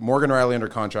got Morgan Riley under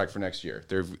contract for next year.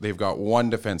 They've got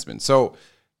one defenseman. So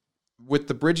with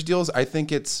the bridge deals, I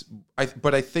think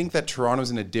but I think that Toronto's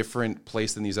in a different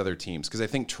place than these other teams, because I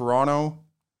think Toronto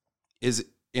is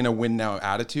in a win now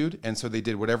attitude, and so they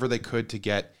did whatever they could to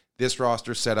get this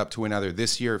roster set up to win either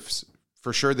this year,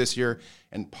 for sure this year,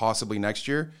 and possibly next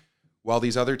year, while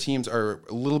these other teams are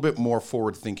a little bit more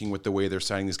forward thinking with the way they're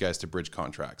signing these guys to bridge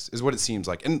contracts, is what it seems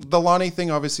like. And the Laine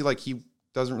thing, obviously, like, he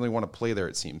doesn't really want to play there,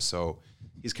 it seems. So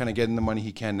he's kind of getting the money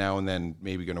he can now, and then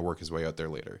maybe going to work his way out there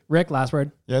later. Rick, last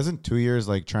word. Yeah, isn't 2 years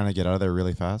like trying to get out of there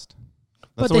really fast?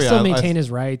 But they still maintain his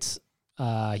rights.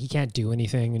 He can't do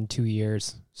anything in 2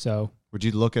 years. So would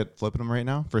you look at flipping him right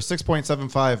now for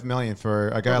 $6.75 million for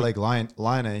a guy like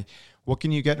Laine? What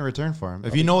can you get in return for him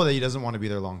if you know that he doesn't want to be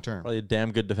there long term? Probably a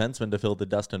damn good defenseman to fill the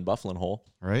Dustin Byfuglien hole,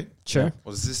 right? Sure. Yeah.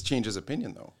 Well, does this change his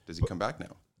opinion though? Does he come back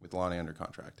now with Laine under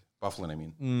contract? Byfuglien, I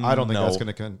mean. I don't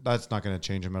think that's not gonna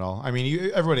change him at all. I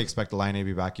mean, everybody expect Laine to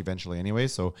be back eventually anyway.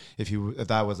 So if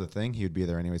that was a thing, he would be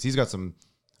there anyways. He's got some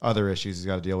other issues he's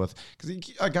got to deal with,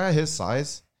 because a guy his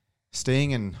size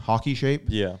staying in hockey shape,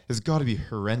 has got to be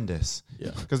horrendous.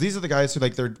 Yeah, because these are the guys who,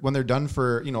 like, when they're done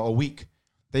for a week,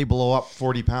 they blow up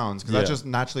 40 pounds because that's just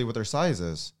naturally what their size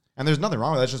is. And there's nothing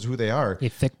wrong with that. That's just who they are. Hey,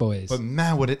 thick boys. But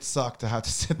man, would it suck to have to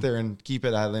sit there and keep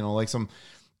it at, like some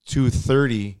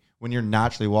 230 when you're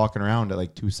naturally walking around at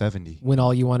like 270. When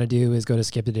all you want to do is go to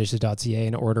skipthedishes.ca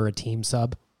and order a team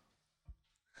sub.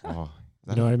 Oh,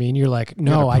 you know what I mean? You're like,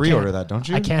 no, I pre-order that, don't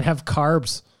you? I can't have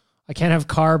carbs. I can't have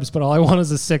carbs, but all I want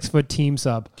is a 6-foot team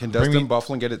sub. Can Dustin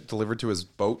Byfuglien get it delivered to his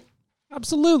boat?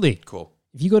 Absolutely. Cool.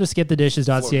 If you go to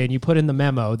skipthedishes.ca and you put in the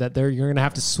memo that you're going to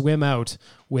have to swim out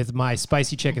with my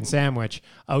spicy chicken sandwich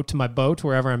out to my boat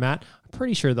wherever I'm at, I'm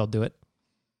pretty sure they'll do it.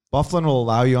 Byfuglien will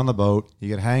allow you on the boat. You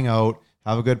can hang out,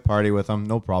 have a good party with him.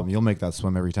 No problem. You'll make that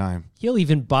swim every time. He'll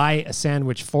even buy a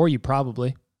sandwich for you,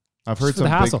 probably. I've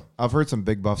heard some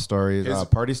big buff stories,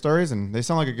 party stories, and they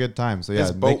sound like a good time. So yeah,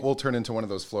 his boat will turn into one of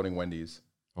those floating Wendy's.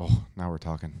 Oh, now we're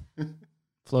talking.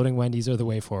 Floating Wendy's are the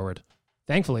way forward.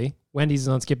 Thankfully, Wendy's is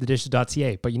on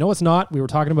skipthedishes.ca. But you know what's not? We were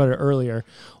talking about it earlier.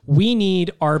 We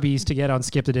need Arby's to get on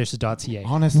skipthedishes.ca.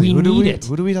 Honestly, who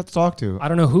do we have to talk to? I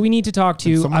don't know who we need to talk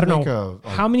to. I don't know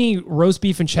how many roast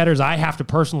beef and cheddars I have to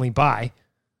personally buy,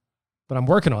 but I'm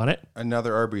working on it.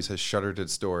 Another Arby's has shuttered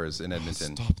its doors in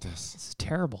Edmonton. Stop this. This is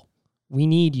terrible. We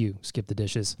need you, Skip the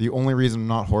Dishes. The only reason I'm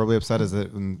not horribly upset is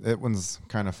that it one's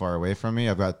kind of far away from me.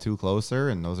 I've got two closer,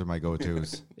 and those are my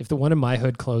go-tos. If the one in my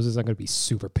hood closes, I'm going to be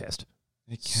super pissed.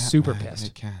 It can't, super man. pissed.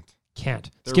 It can't. Can't.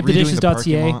 They're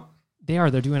Skipthedishes.ca. They are.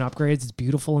 They're doing upgrades. It's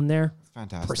beautiful in there. It's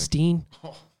fantastic. Pristine.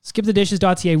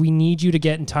 Skipthedishes.ca. We need you to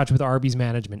get in touch with Arby's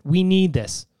management. We need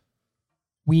this.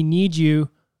 We need you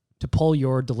to pull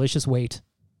your delicious weight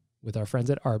with our friends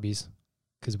at Arby's,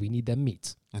 because we need them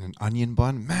meats. And an onion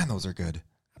bun? Man, those are good.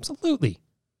 Absolutely.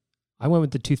 I went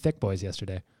with the two thick boys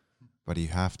yesterday. But you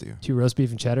have to. 2 roast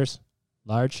beef and cheddars.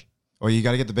 Large. Or you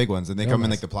got to get the big ones. And they come in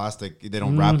like the plastic. They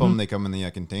don't wrap them. They come in the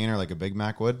container like a Big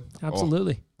Mac would.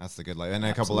 Absolutely. Oh, that's the good life. And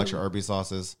a couple extra Arby's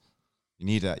sauces. You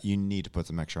need to put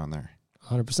some extra on there.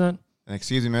 100%. And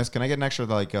excuse me, miss, can I get an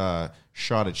extra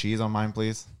shot of cheese on mine,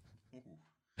 please?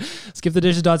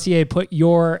 Skipthedishes.ca. Put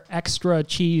your extra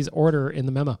cheese order in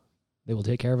the memo. They will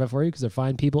take care of it for you because they're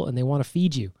fine people and they want to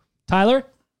feed you. Tyler,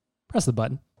 press the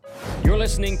button. You're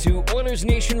listening to Oilers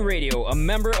Nation Radio, a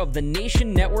member of the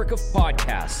Nation Network of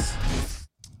Podcasts.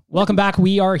 Welcome back.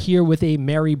 We are here with a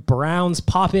Mary Brown's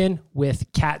pop-in with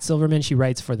Kat Silverman. She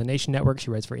writes for the Nation Network.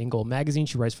 She writes for InGoal Magazine.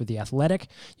 She writes for The Athletic.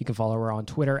 You can follow her on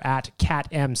Twitter at Kat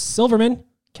M. Silverman.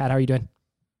 Kat, how are you doing?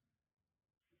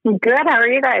 Good. How are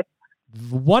you guys?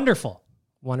 Wonderful.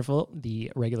 Wonderful.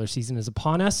 The regular season is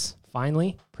upon us.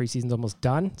 Finally, preseason's almost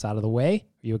done. It's out of the way.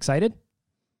 Are you excited?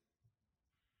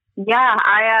 Yeah,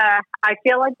 I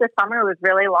feel like the summer was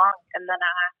really long, and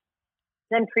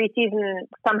then preseason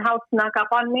somehow snuck up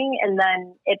on me, and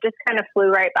then it just kind of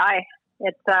flew right by.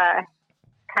 It's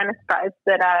kind of surprised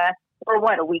that we're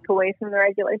a week away from the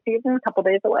regular season, a couple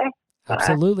days away.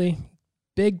 Absolutely.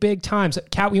 Big times.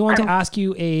 Kat, we wanted to ask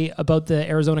you about the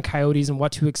Arizona Coyotes and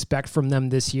what to expect from them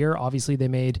this year. Obviously, they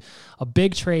made a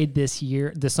big trade this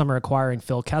summer, acquiring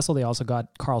Phil Kessel. They also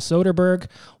got Carl Soderberg.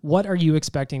 What are you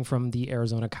expecting from the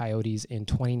Arizona Coyotes in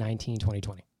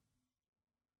 2019-2020?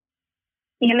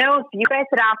 You know, if you guys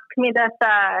had asked me this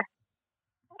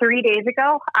 3 days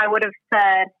ago, I would have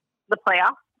said the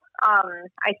playoffs.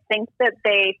 I think that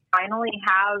they finally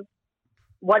have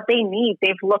what they need.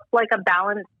 They've looked like a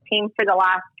balanced team for the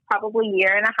last probably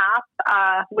year and a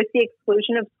half, with the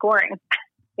exclusion of scoring.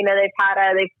 You know,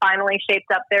 they've finally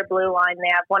shaped up their blue line.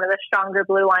 They have one of the stronger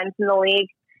blue lines in the league.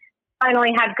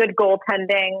 Finally had good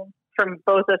goaltending from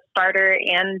both a starter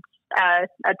and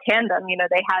a tandem. You know,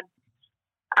 they had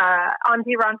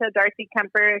Antti Raanta, Darcy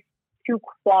Kemper, two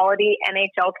quality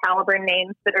NHL caliber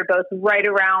names that are both right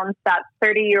around that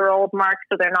 30-year-old mark.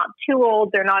 So they're not too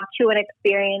old. They're not too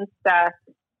inexperienced.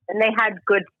 And they had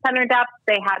good center depth.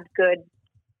 They had good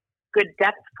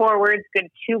depth forwards, good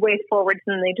two-way forwards,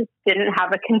 and they just didn't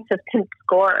have a consistent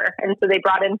scorer. And so they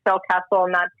brought in Phil Kessel,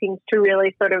 and that seems to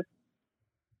really sort of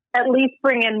at least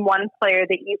bring in one player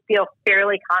that you feel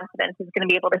fairly confident is going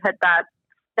to be able to hit that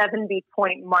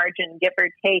 70-point margin, give or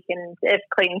take. And if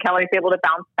Clayton Keller is able to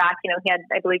bounce back, you know, he had,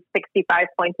 I believe, 65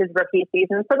 points his rookie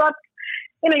season. So that's,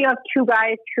 you know, you have two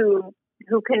guys who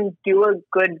can do a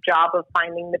good job of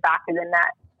finding the back of the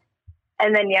net.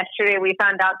 And then yesterday we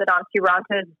found out that Antti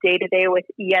Raanta is day-to-day with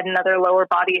yet another lower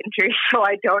body injury. So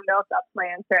I don't know if that's my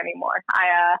answer anymore.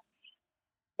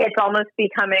 It's almost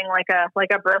becoming like a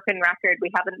broken record.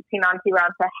 We haven't seen Antti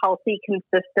Raanta healthy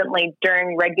consistently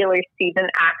during regular season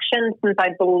action since,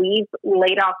 I believe,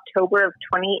 late October of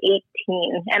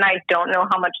 2018. And I don't know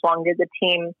how much longer the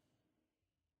team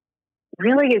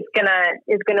really is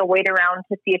gonna wait around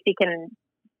to see if he can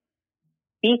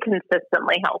be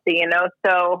consistently healthy, you know.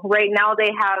 So right now they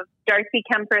have Darcy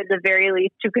Kemper at the very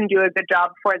least, who can do a good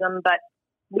job for them, but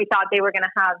we thought they were going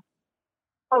to have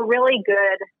a really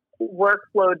good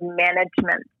workload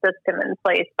management system in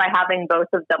place by having both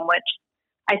of them, which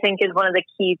I think is one of the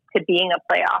keys to being a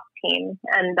playoff team.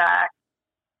 And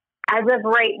as of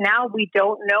right now, we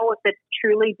don't know if it's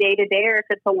truly day-to-day or if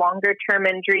it's a longer-term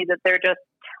injury that they're just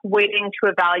waiting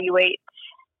to evaluate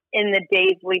in the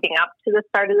days leading up to the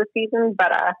start of the season.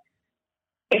 But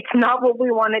it's not what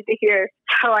we wanted to hear.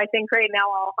 So I think right now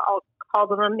I'll call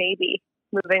them a maybe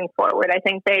moving forward. I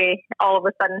think they all of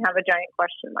a sudden have a giant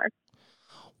question mark.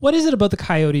 What is it about the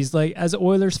Coyotes? Like, as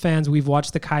Oilers fans, we've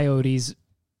watched the Coyotes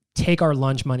take our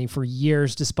lunch money for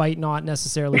years, despite not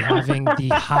necessarily having the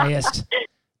highest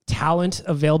talent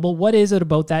available. What is it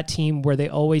about that team where they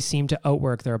always seem to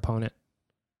outwork their opponent?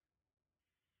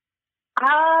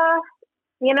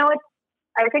 You know,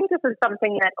 I think this is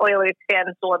something that Oilers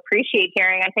fans will appreciate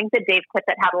hearing. I think that Dave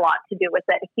Tippett had a lot to do with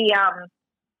it. He,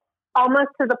 almost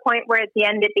to the point where at the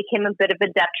end it became a bit of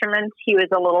a detriment. He was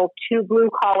a little too blue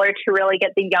collar to really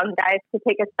get the young guys to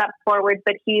take a step forward,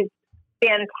 but he's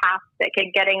fantastic at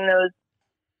getting those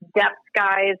depth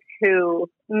guys who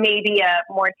maybe a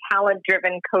more talent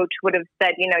driven coach would have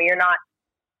said, you know, you're not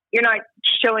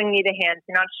showing me the hands,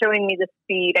 you're not showing me the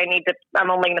speed.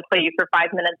 I'm only going to play you for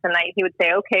 5 minutes a night. He would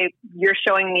say, okay, you're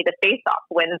showing me the face-off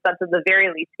wins. That's at the very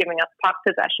least giving us puck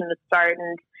possession to start.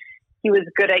 And he was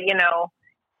good at, you know,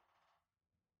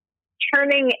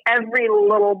 turning every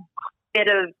little bit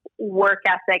of work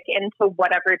ethic into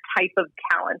whatever type of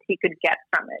talent he could get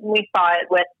from it. And we saw it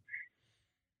with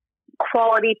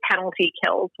quality penalty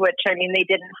kills, which, I mean, they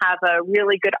didn't have a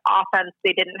really good offense.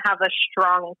 They didn't have a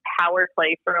strong power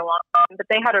play for a long time, but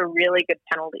they had a really good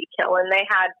penalty kill. And they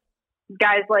had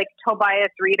guys like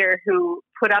Tobias Rieder, who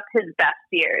put up his best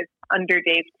years under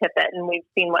Dave Tippett. And we've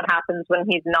seen what happens when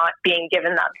he's not being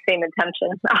given that same attention.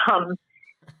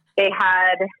 They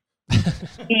had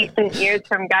decent years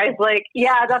from guys like,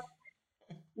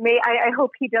 I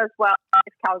hope he does well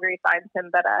if Calgary signs him,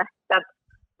 but that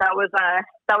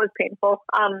was painful.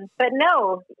 But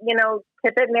no, you know,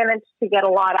 Tippett managed to get a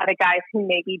lot out of guys who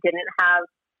maybe didn't have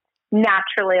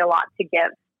naturally a lot to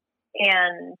give.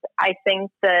 And I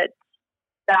think that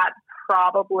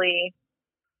probably,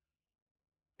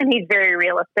 and he's very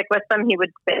realistic with them, he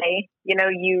would say, you know,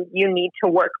 you need to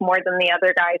work more than the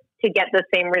other guys to get the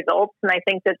same results. And I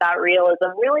think that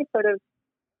realism really sort of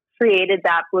created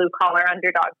that blue collar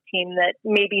underdog team that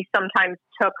maybe sometimes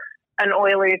took an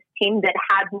Oilers team that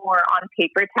had more on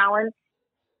paper talent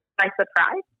by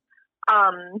surprise.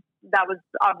 That was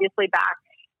obviously back,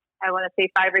 I want to say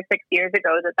 5 or 6 years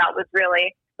ago, that was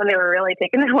really when they were really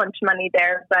taking their lunch money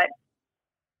there. But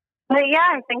yeah,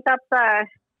 I think that's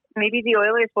maybe the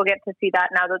Oilers will get to see that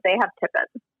now that they have Tippett.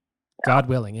 God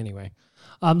willing, anyway.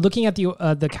 Looking at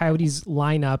the Coyotes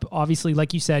lineup, obviously,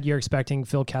 like you said, you're expecting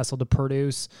Phil Kessel to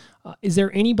produce. Is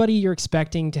there anybody you're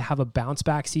expecting to have a bounce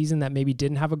back season that maybe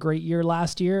didn't have a great year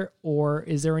last year? Or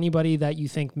is there anybody that you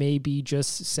think may be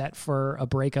just set for a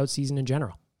breakout season in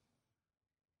general?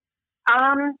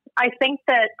 I think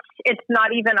that it's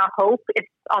not even a hope. It's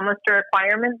almost a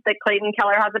requirement that Clayton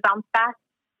Keller has a bounce back.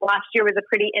 Last year was a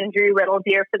pretty injury-riddled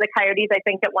year for the Coyotes. I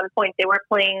think at one point they were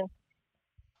playing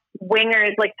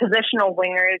wingers, like positional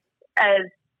wingers, as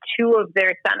two of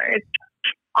their centers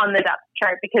on the depth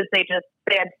chart because they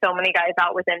had so many guys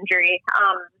out with injury.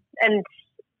 And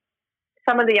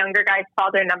some of the younger guys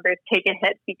saw their numbers take a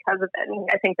hit because of it. And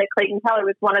I think that Clayton Keller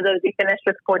was one of those. He finished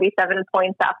with 47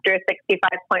 points after a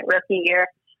 65-point rookie year.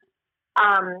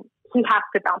 He has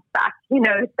to bounce back.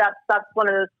 That's one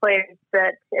of those players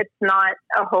that it's not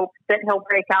a hope that he'll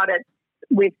break out.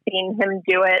 We've seen him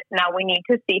do it. Now we need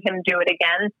to see him do it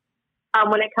again.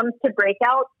 When it comes to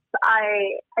breakouts,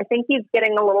 I think he's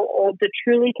getting a little old to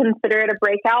truly consider it a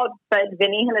breakout, but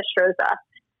Vinny Hinostroza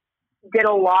did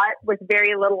a lot with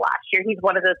very little last year. He's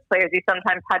one of those players who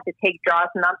sometimes had to take draws,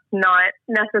 and that's not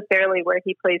necessarily where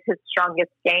he plays his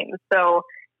strongest game. So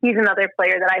he's another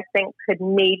player that I think could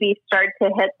maybe start to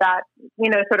hit that,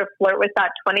 sort of flirt with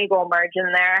that 20-goal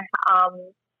margin there.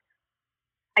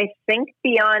 I think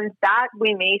beyond that,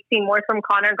 we may see more from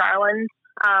Connor Garland.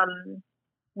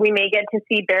 We may get to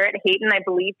see Barrett Hayton. I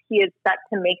believe he is set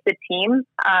to make the team.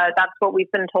 That's what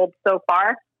we've been told so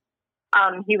far.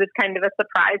 He was kind of a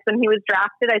surprise when he was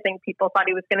drafted. I think people thought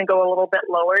he was going to go a little bit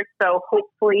lower. So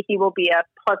hopefully he will be a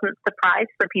pleasant surprise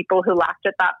for people who laughed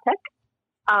at that pick.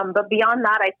 But beyond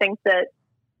that, I think that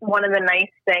one of the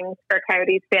nice things for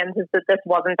Coyotes fans is that this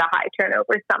wasn't a high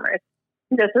turnover summer.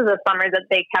 This is a summer that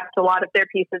they kept a lot of their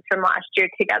pieces from last year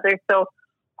together. So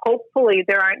hopefully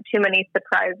there aren't too many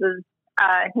surprises,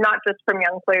 not just from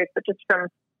young players, but just from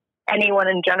anyone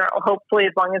in general. Hopefully,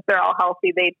 as long as they're all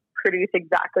healthy, they produce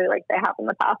exactly like they have in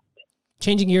the past.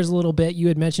 Changing gears a little bit, you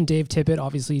had mentioned Dave Tippett.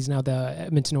 Obviously, he's now the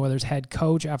Edmonton Oilers head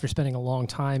coach after spending a long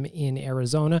time in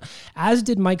Arizona, as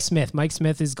did Mike Smith. Mike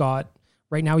Smith has got,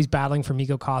 right now he's battling for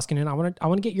Mikko Koskinen. I want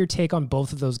to get your take on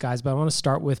both of those guys, but I want to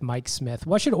start with Mike Smith.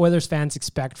 What should Oilers fans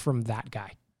expect from that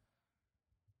guy?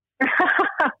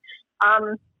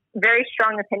 Very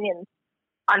strong opinions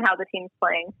on how the team's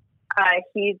playing.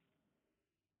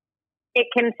 It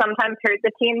can sometimes hurt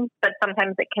the team, but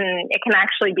sometimes it can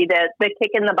actually be the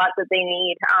kick in the butt that they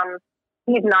need.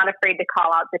 He's not afraid to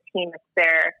call out the team if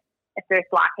they're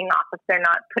slacking off, if they're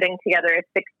not putting together a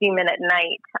 60-minute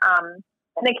night.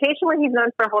 And occasionally he's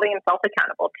known for holding himself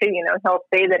accountable too. He'll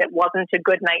say that it wasn't a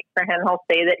good night for him. He'll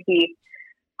say that he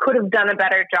could have done a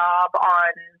better job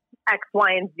on X,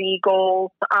 Y, and Z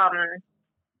goals.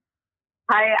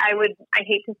 I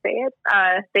hate to say it.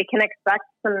 They can expect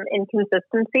some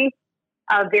inconsistency.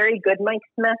 Very good Mike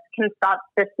Smith can stop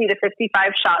 50 to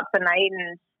 55 shots a night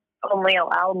and only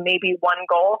allow maybe one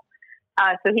goal.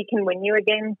 So he can win you a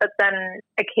game. But then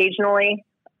occasionally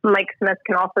Mike Smith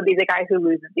can also be the guy who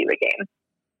loses you a game.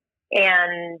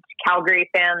 And Calgary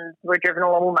fans were driven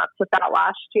a little nuts with that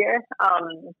last year.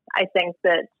 I think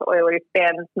that Oilers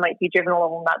fans might be driven a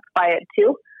little nuts by it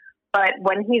too. But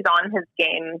when he's on his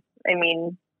game, I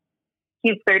mean,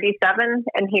 he's 37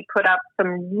 and he put up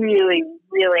some really,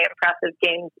 really impressive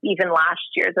games even last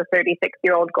year as a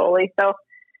 36-year-old goalie. So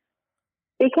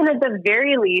they can at the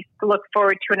very least look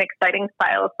forward to an exciting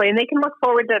style of play, and they can look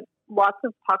forward to lots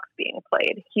of pucks being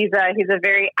played. He's a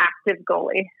very active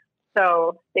goalie.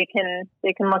 So they can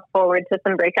look forward to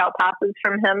some breakout passes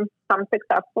from him, some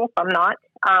successful, some not.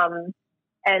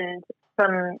 And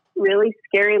some really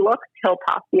scary looks he'll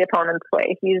toss the opponent's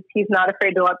way. He's not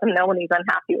afraid to let them know when he's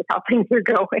unhappy with how things are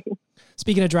going.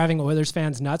 Speaking of driving Oilers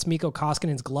fans nuts, Mikko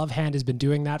Koskinen's glove hand has been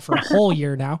doing that for a whole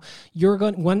year now.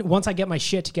 Once I get my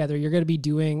shit together, you're going to be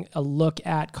doing a look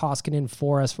at Koskinen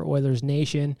for us for Oilers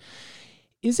Nation.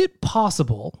 Is it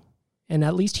possible, and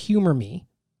at least humor me,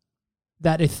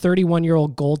 that a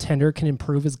 31-year-old goaltender can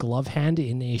improve his glove hand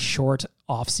in a short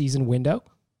off-season window?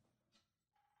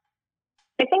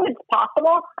 I think it's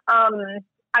possible.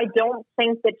 I don't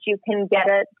think that you can get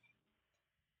it.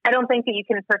 I don't think that you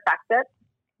can perfect it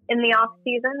in the off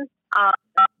season.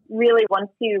 Really,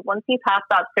 once you pass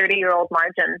that 30-year-old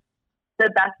margin, the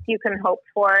best you can hope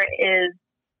for is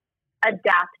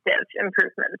adaptive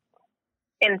improvements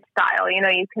in style.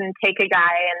 You can take a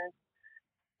guy and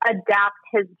adapt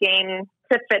his game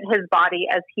to fit his body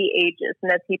as he ages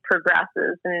and as he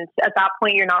progresses. And at that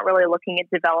point, you're not really looking at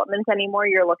development anymore.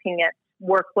 You're looking at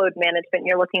workload management.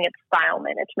 You're looking at style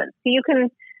management. So you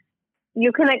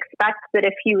can expect that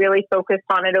if he really focused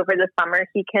on it over the summer,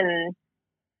 he can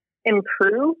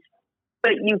improve.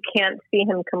 but you can't see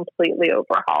him completely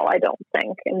overhaul, I don't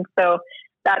think. And so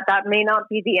that may not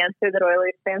be the answer that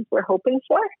Oilers fans were hoping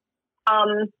for.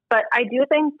 But I do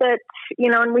think that,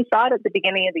 and we saw it at the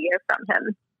beginning of the year from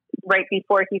him, right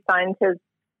before he signed his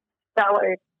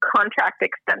stellar contract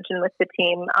extension with the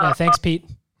team. Thanks, Pete.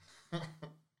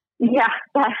 Yeah,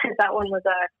 that one was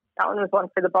one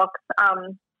for the books.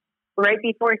 Right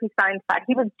before he signed that,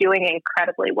 he was doing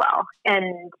incredibly well,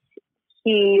 and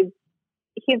he's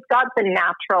got the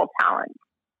natural talent.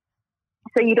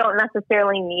 So you don't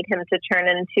necessarily need him to turn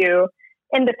into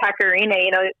Pekka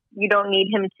Rinne. You don't need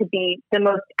him to be the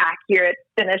most accurate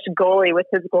Finnish goalie with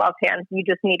his glove hands. You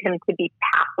just need him to be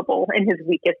passable in his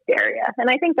weakest area, and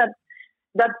I think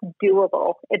that's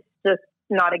doable. It's just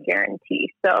not a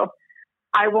guarantee. So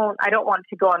I don't want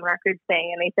to go on record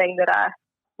saying anything that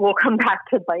will come back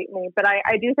to bite me, but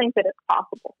I do think that it's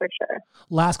possible for sure.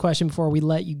 Last question before we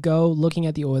let you go. Looking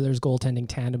at the Oilers goaltending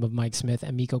tandem of Mike Smith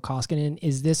and Mikko Koskinen,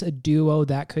 is this a duo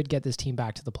that could get this team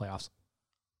back to the playoffs?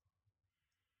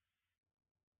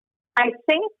 I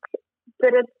think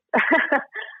that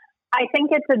I think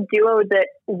it's a duo that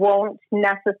won't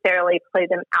necessarily play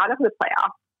them out of the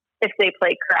playoffs if they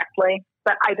play correctly,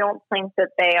 but I don't think that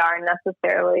they are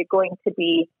necessarily going to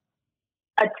be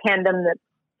a tandem that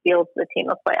steals the team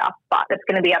a playoff spot. It's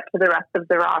going to be up to the rest of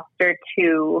the roster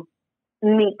to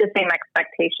meet the same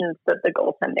expectations that the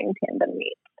goaltending tandem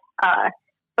meets.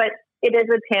 But it is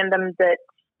a tandem that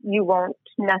you won't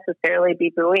necessarily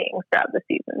be buoying throughout the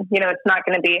season. It's not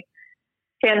going to be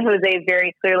San Jose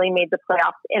very clearly made the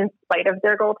playoffs in spite of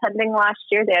their goaltending last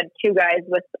year. They had two guys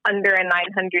with under a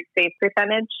 900 save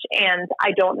percentage, and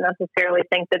I don't necessarily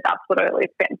think that that's what Oilers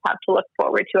fans have to look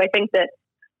forward to. I think that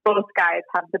both guys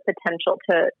have the potential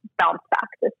to bounce back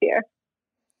this year.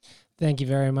 Thank you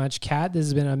very much, Kat. This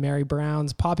has been a Mary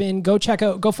Brown's Pop In. Go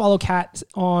follow Kat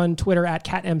on Twitter at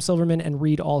Kat M. Silverman and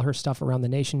read all her stuff around the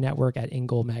Nation Network at In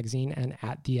Goal Magazine and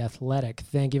at The Athletic.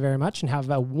 Thank you very much and have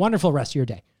a wonderful rest of your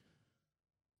day.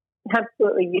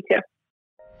 Absolutely, you too.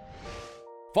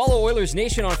 Follow Oilers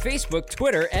Nation on Facebook,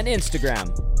 Twitter, and Instagram.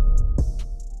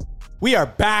 We are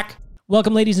back.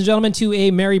 Welcome, ladies and gentlemen, to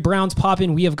a Mary Brown's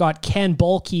Pop-In. We have got Ken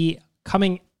Boehlke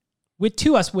coming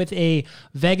to us with a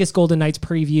Vegas Golden Knights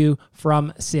preview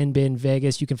from Sin Bin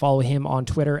Vegas. You can follow him on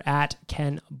Twitter at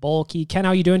Ken Boehlke. Ken,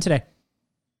 how are you doing today?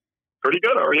 Pretty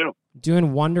good. How are you?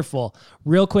 Doing wonderful.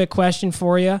 Real quick question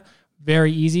for you.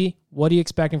 Very easy. What are you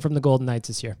expecting from the Golden Knights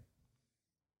this year?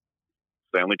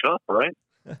 Stanley Cup, right?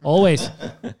 Always. Should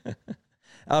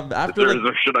I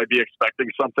be expecting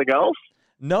something else?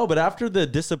 No, but after the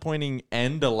disappointing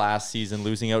end of last season,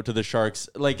 losing out to the Sharks,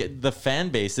 like the fan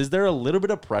base, is there a little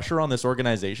bit of pressure on this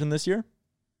organization this year?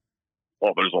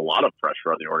 Well, there's a lot of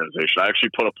pressure on the organization. I actually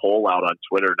put a poll out on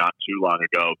Twitter not too long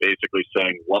ago, basically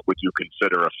saying, what would you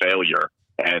consider a failure?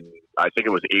 And I think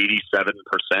it was 87%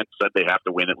 said they have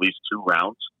to win at least 2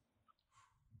 rounds.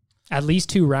 At least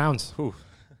 2 rounds. Ooh.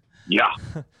 Yeah.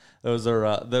 Those are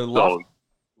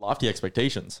lofty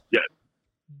expectations. Yeah.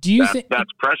 Do you think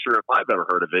that's pressure if I've ever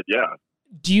heard of it? Yeah.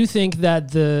 Do you think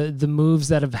that the moves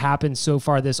that have happened so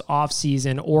far this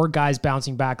offseason or guys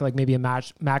bouncing back like maybe a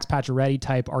Max Pacioretty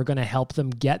type are going to help them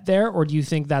get there? Or do you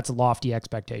think that's lofty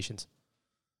expectations?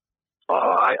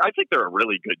 I think they're a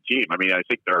really good team. I mean, I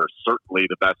think they're certainly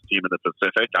the best team in the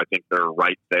Pacific. I think they're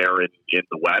right there in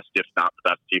the West, if not the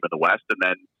best team in the West. And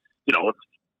then,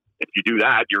 if you do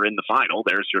that, you're in the final.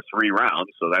 There's your 3 rounds.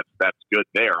 So that's good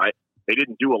there. They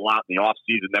didn't do a lot in the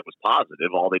offseason that was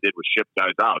positive. All they did was ship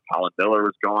guys out. Colin Miller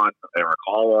was gone, Erik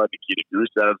Haula, Nikita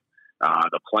Gusev.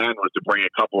 The plan was to bring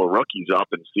a couple of rookies up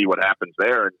and see what happens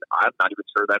there. And I'm not even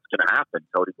sure that's going to happen.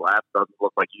 Cody Glass doesn't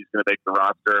look like he's going to make the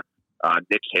roster.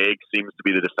 Nick Hague seems to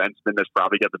be the defenseman that's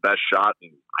probably got the best shot, and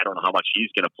I don't know how much he's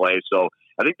going to play. So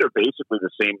I think they're basically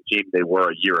the same team they were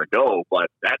a year ago, but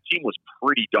that team was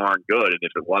pretty darn good. And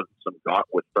if it wasn't some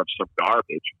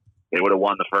garbage, they would have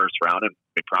won the first round and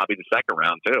probably the second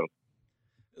round too.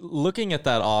 Looking at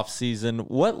that offseason,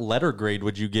 what letter grade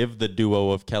would you give the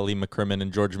duo of Kelly McCrimmon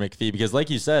and George McPhee? Because like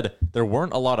you said, there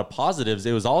weren't a lot of positives.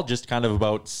 It was all just kind of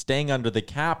about staying under the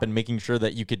cap and making sure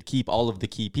that you could keep all of the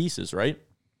key pieces, right?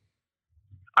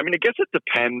 I mean, I guess it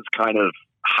depends kind of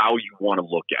how you want to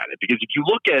look at it. Because if you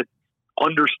look at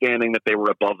understanding that they were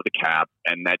above the cap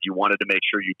and that you wanted to make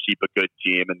sure you keep a good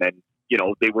team and then,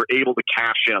 they were able to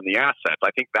cash in on the assets,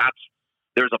 I think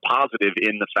there's a positive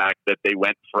in the fact that they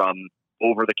went from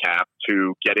over the cap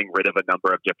to getting rid of a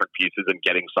number of different pieces and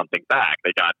getting something back.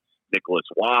 They got Nicholas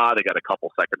Waugh, they got a couple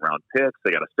 2nd-round picks,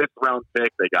 they got a 5th-round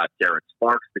pick, they got Garrett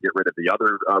Sparks to get rid of the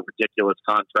other ridiculous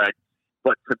contract.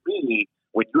 But to me,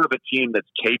 when when you have a team that's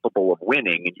capable of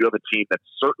winning and you have a team that's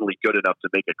certainly good enough to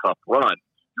make a cup run,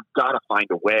 you've got to find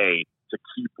a way to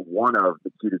keep one of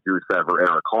Nikita Gusev or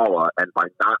Erik Haula. And by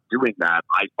not doing that,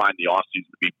 I find the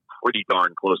offseason to be pretty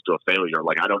darn close to a failure.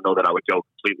 Like, I don't know that I would go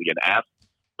completely an F,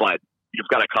 but you've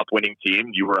got a cup-winning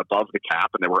team. You were above the cap,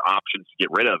 and there were options to get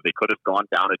rid of. They could have gone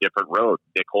down a different road.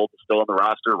 Nick Holden's still on the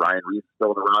roster. Ryan Reeves is still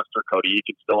on the roster. Cody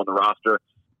Eakin's still on the roster.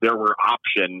 There were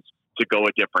options to go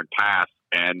a different path,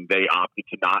 and they opted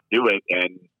to not do it.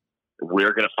 And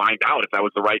we're going to find out if that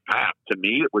was the right path. To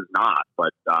me, it was not.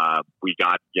 But we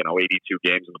got 82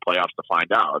 games in the playoffs to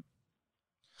find out.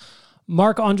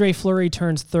 Marc-Andre Fleury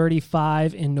turns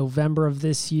 35 in November of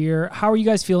this year. How are you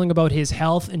guys feeling about his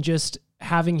health and just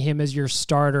having him as your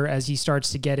starter as he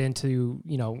starts to get into,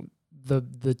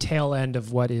 the tail end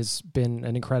of what has been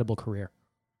an incredible career?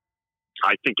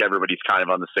 I think everybody's kind of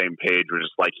on the same page. We're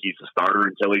just like, he's a starter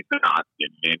until he's not.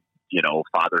 And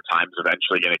Father Time's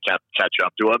eventually going to catch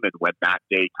up to him. And when that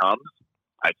day comes,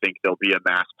 I think there'll be a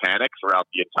mass panic throughout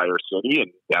the entire city,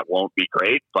 and that won't be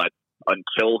great. But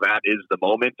until that is the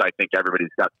moment, I think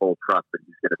everybody's got full trust that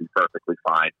he's going to be perfectly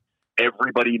fine.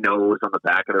 Everybody knows on the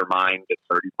back of their mind that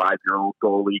 35-year-old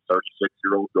goalie,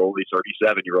 36-year-old goalie,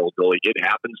 37-year-old goalie, it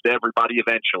happens to everybody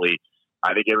eventually.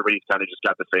 I think everybody's kind of just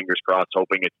got the fingers crossed,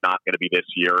 hoping it's not going to be this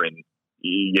year, and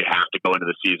you have to go into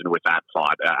the season with that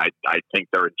thought. I think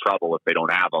they're in trouble if they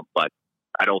don't have him, but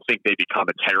I don't think they become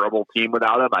a terrible team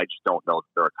without him. I just don't know if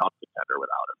they're a cup contender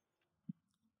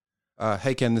without him.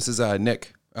 Hey, Ken, this is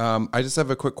Nick. I just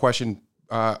have a quick question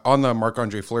on the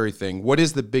Marc-Andre Fleury thing. What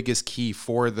is the biggest key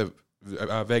for the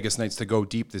Vegas Knights to go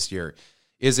deep this year?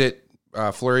 Is it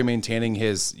Fleury maintaining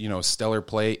his stellar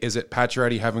play? Is it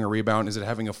Pacioretty having a rebound? Is it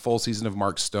having a full season of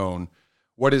Mark Stone?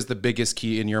 What is the biggest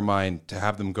key in your mind to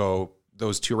have them go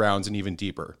those 2 rounds and even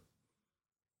deeper?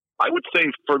 I would say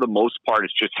for the most part,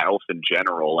 it's just health in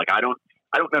general. Like, I don't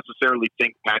necessarily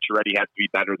think Pacioretty has to be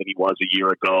better than he was a year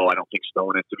ago. I don't think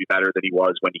Stone has to be better than he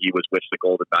was when he was with the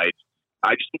Golden Knights.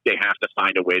 I just think they have to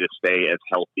find a way to stay as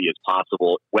healthy as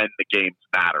possible when the games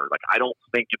matter. Like, I don't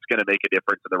think it's going to make a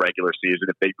difference in the regular season.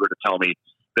 If they were to tell me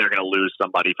they're going to lose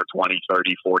somebody for 20,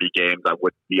 30, 40 games, I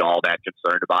wouldn't be all that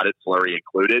concerned about it, Fleury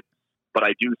included. But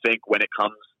I do think when it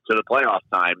comes to the playoff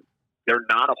time, they're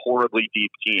not a horribly deep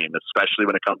team, especially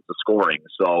when it comes to scoring.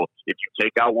 So if you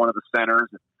take out one of the centers,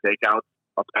 if you take out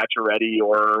a Pacioretty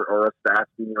or a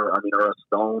Stastny or a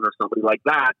Stone or somebody like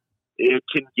that, it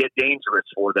can get dangerous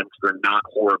for them because they're not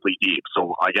horribly deep.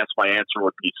 So I guess my answer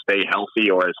would be stay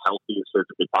healthy or as healthy as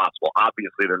physically possible.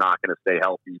 Obviously, they're not going to stay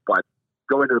healthy, but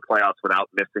go into the playoffs without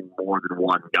missing more than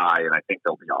one guy, and I think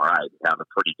they'll be all right and have a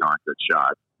pretty darn good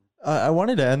shot. I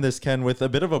wanted to end this, Ken, with a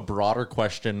bit of a broader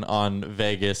question on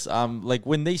Vegas. Like,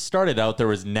 when they started out, there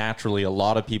was naturally a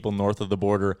lot of people north of the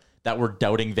border that were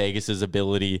doubting Vegas's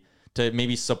ability to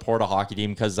maybe support a hockey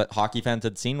team because hockey fans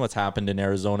had seen what's happened in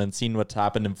Arizona and seen what's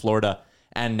happened in Florida.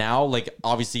 And now, like,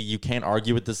 obviously you can't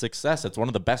argue with the success. It's one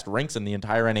of the best rinks in the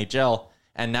entire NHL.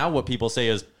 And now what people say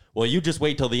is, well, you just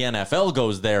wait till the NFL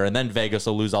goes there and then Vegas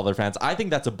will lose all their fans. I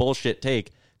think that's a bullshit take.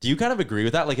 Do you kind of agree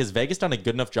with that? Like, has Vegas done a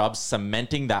good enough job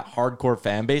cementing that hardcore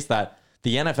fan base that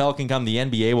the NFL can come, the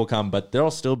NBA will come, but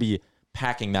they'll still be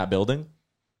packing that building?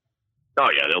 Oh,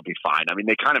 yeah, they'll be fine. I mean,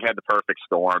 they kind of had the perfect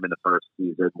storm in the first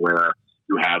season where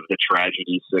you have the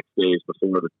tragedy 6 days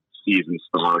before the season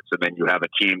starts, and then you have a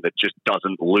team that just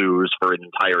doesn't lose for an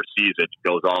entire season,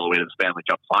 goes all the way to the Stanley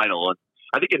Cup final. And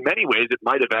I think in many ways it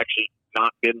might have actually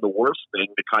not been the worst thing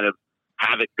to kind of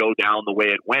have it go down the way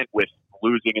it went with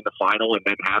losing in the final and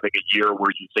then having a year where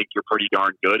you think you're pretty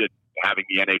darn good and having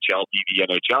the NHL be the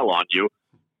NHL on you.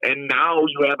 And now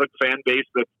you have a fan base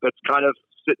that's kind of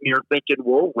sitting here thinking,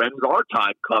 well, when's our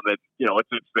time coming?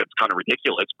 It's kind of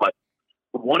ridiculous, but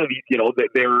one of these,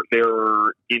 they're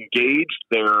engaged,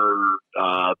 they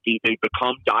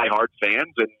become diehard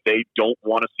fans and they don't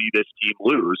want to see this team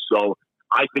lose. So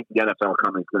I think the NFL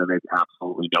coming is going to make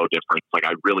absolutely no difference. Like,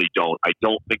 I really don't. I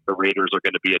don't think the Raiders are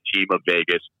going to be a team of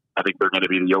Vegas. I think they're going to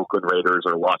be the Oakland Raiders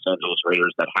or Los Angeles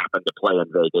Raiders that happen to play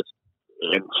in Vegas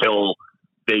until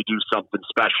they do something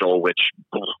special, which,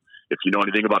 if you know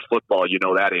anything about football, you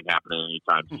know that ain't happening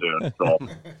anytime soon. So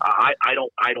I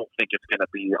don't think it's going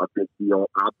to be a big deal.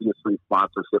 Obviously,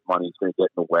 sponsorship money is going to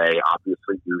get in the way.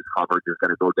 Obviously, news coverage is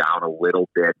going to go down a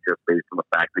little bit just based on the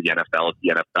fact that the NFL is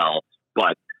the NFL.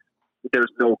 But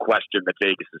there's no question that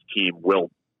Vegas' team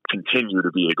will continue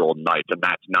to be a Golden Knights, and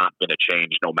that's not going to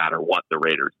change no matter what the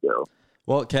Raiders do.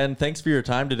 Well, Ken, thanks for your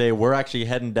time today. We're actually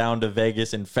heading down to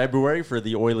Vegas in February for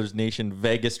the Oilers Nation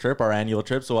Vegas trip, our annual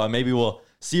trip. So maybe we'll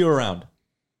see you around.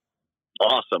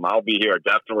 Awesome. I'll be here.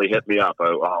 Definitely hit me up.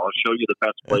 I'll show you the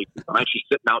best places. I'm actually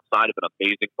sitting outside of an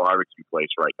amazing barbecue place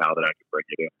right now that I can bring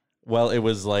you in. Well, it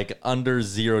was like under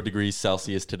 0 degrees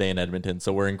Celsius today in Edmonton,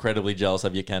 so we're incredibly jealous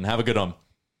of you, Ken. Have a good one.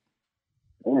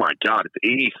 Oh, my God.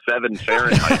 It's 87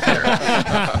 Fahrenheit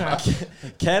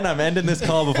there. Ken, I'm ending this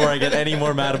call before I get any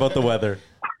more mad about the weather.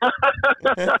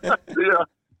 Yeah.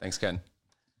 Thanks, Ken.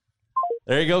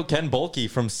 There you go, Ken Bolke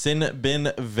from Sin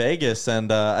Bin Vegas.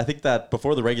 And I think that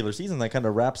before the regular season, that kind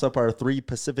of wraps up our 3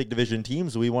 Pacific Division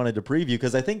teams we wanted to preview.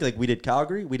 Because I think like we did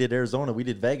Calgary, we did Arizona, we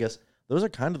did Vegas. Those are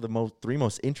kind of the 3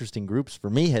 most interesting groups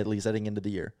for me, at least heading into the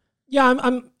year. Yeah,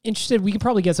 I'm interested. We could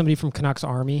probably get somebody from Canucks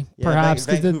Army, perhaps.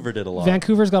 Vancouver did a lot.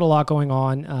 Vancouver's got a lot going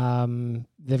on.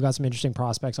 They've got some interesting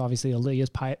prospects. Obviously, Elias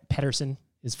Pettersson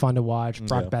is fun to watch.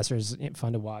 Brock Besser is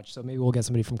fun to watch. So maybe we'll get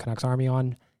somebody from Canucks Army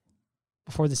on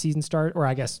before the season start, or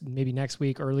I guess maybe next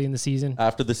week, early in the season.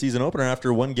 After the season opener,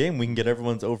 after one game, we can get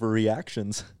everyone's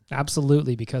overreactions.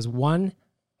 Absolutely, because one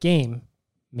game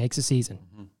makes a season.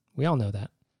 Mm-hmm. We all know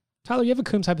that. Tyler, you have a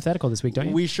Coombs hypothetical this week, don't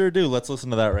you? We sure do. Let's listen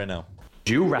to that right now. Would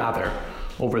you rather,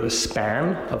 over the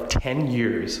span of 10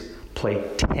 years, play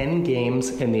 10 games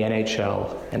in the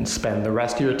NHL and spend the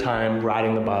rest of your time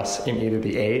riding the bus in either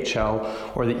the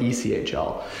AHL or the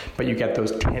ECHL, but you get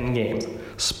those 10 games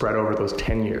spread over those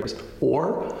 10 years,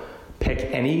 or pick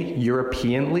any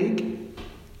European league,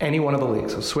 any one of the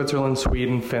leagues, so Switzerland,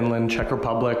 Sweden, Finland, Czech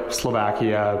Republic,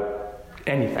 Slovakia,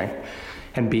 anything,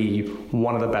 and be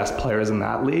one of the best players in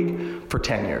that league for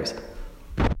 10 years.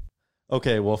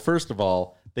 Okay, well, first of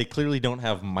all, they clearly don't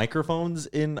have microphones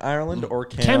in Ireland or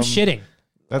Cam. Cam's shitting.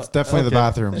 That's definitely the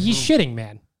bathroom. He's shitting,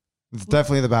 man. It's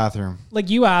definitely the bathroom. Like,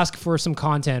 you ask for some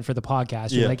content for the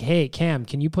podcast. You're Yeah. like, hey, Cam,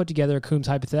 can you put together a Coombs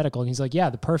hypothetical? And he's like, yeah,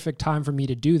 the perfect time for me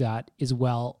to do that is,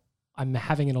 well, I'm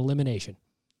having an elimination.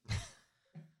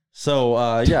 So,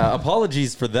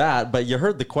 apologies for that, but you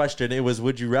heard the question. It was,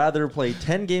 would you rather play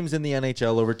 10 games in the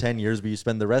NHL over 10 years, but you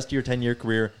spend the rest of your 10-year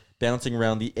career bouncing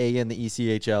around the A and the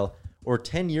ECHL, or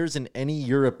 10 years in any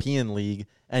European league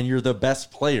and you're the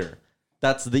best player?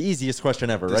 That's the easiest question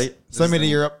ever, right? Send me to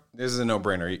Europe. This is a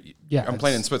no-brainer. Yeah, I'm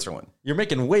playing in Switzerland. You're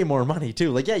making way more money,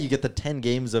 too. Like, yeah, you get the 10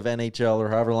 games of NHL or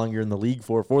however long you're in the league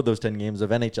for those 10 games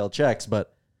of NHL checks,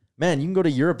 but, man, you can go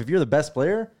to Europe. If you're the best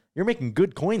player, you're making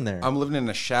good coin there. I'm living in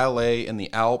a chalet in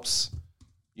the Alps.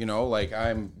 You know, like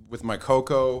I'm with my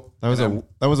cocoa. That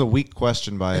was a weak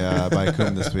question by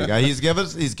Kuhn this week. He's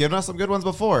given us some good ones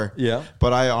before. Yeah,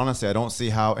 but I don't see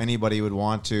how anybody would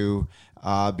want to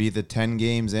be the 10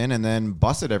 games in and then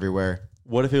bust it everywhere.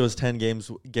 What if it was 10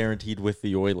 games guaranteed with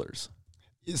the Oilers?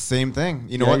 Same thing.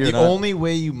 You know what? The only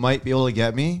way you might be able to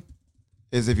get me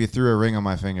is if you threw a ring on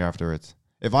my finger afterwards.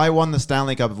 If I won the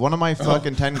Stanley Cup, if one of my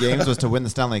fucking 10 games was to win the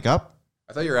Stanley Cup.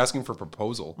 I thought you were asking for a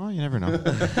proposal. Oh, you never know.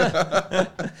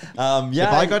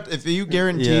 Yeah. If you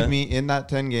guaranteed me in that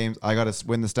 10 games, I got to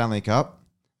win the Stanley Cup,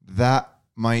 that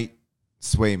might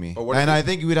sway me. And I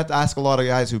think you would have to ask a lot of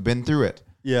guys who've been through it.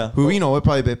 Yeah. Who, would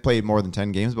probably played more than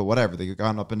 10 games, but whatever. They've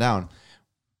gone up and down.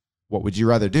 What would you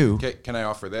rather do? Okay, can I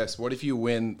offer this? What if you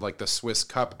win like the Swiss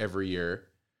Cup every year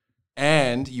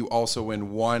and you also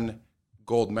win one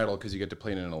gold medal because you get to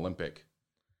play in an Olympic?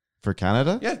 For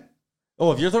Canada? Yeah.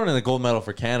 Oh, if you're throwing in a gold medal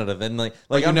for Canada, then like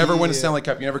you never win a Stanley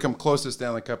Cup. You never come close to a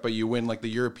Stanley Cup, but you win like the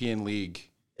European League.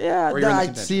 Yeah,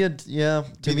 I'd see it. Yeah,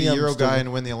 be the Euro guy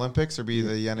and win the Olympics, or be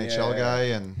the NHL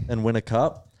guy and win a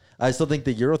cup. I still think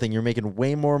the Euro thing, you're making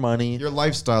way more money. Your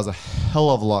lifestyle's a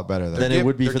hell of a lot better than it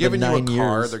would be for the 9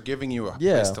 years. They're giving you a car. They're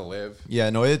giving you a place to live.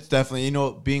 Yeah, no, it's definitely,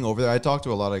 being over there. I talk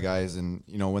to a lot of guys, and,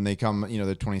 when they come,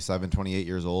 they're 27, 28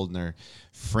 years old, and they're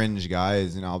fringe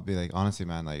guys, I'll be like, honestly,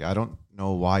 man, like, I don't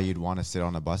know why you'd want to sit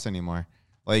on a bus anymore.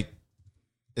 Like,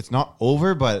 it's not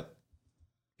over, but,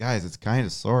 guys, it's kind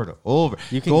of sort of over.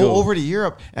 You can go over to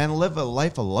Europe and live a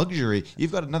life of luxury.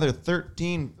 You've got another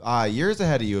 13 years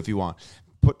ahead of you if you want.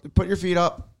 Put your feet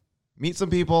up, meet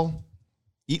some people,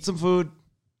 eat some food,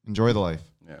 enjoy the life.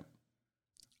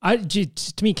 Yeah.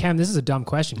 To me, Cam, this is a dumb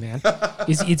question, man.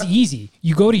 It's easy.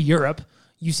 You go to Europe,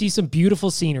 you see some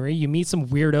beautiful scenery, you meet some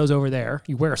weirdos over there,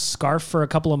 you wear a scarf for a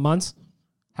couple of months,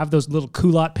 have those little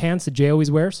culotte pants that Jay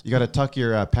always wears. You got to tuck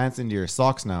your pants into your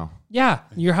socks now. Yeah,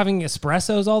 you're having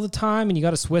espressos all the time, and you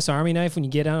got a Swiss Army knife when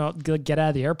you get out of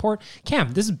the airport.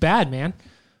 Cam, this is bad, man.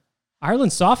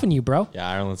 Ireland softened you, bro. Yeah,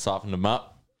 Ireland softened them up.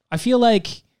 I feel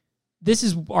like this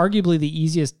is arguably the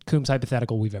easiest Coombs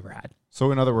hypothetical we've ever had. So,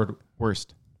 in other words,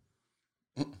 worst.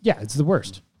 Yeah, it's the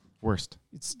worst. Worst.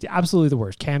 It's absolutely the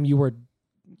worst. Cam,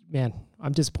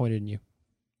 I'm disappointed in you.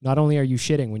 Not only are you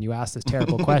shitting when you ask this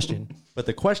terrible question, but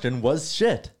the question was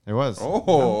shit. It was.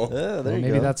 Oh, there you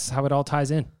maybe go. that's how it all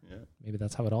ties in. Yeah. Maybe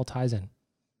that's how it all ties in.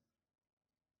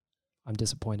 I'm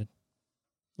disappointed.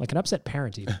 Like an upset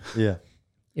parent even. Yeah.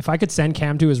 If I could send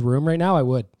Cam to his room right now, I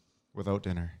would. Without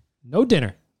dinner. No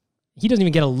dinner. He doesn't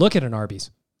even get a look at an Arby's.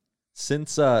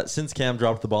 Since Cam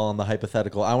dropped the ball on the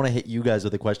hypothetical, I want to hit you guys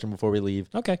with a question before we leave.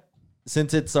 Okay.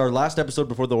 Since it's our last episode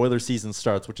before the Oilers season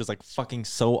starts, which is like fucking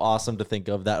so awesome to think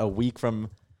of, that a week from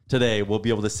today we'll be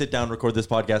able to sit down, record this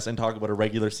podcast, and talk about a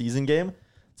regular season game.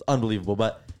 It's unbelievable.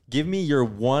 But give me your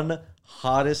one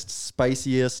hottest,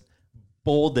 spiciest,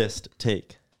 boldest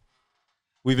take.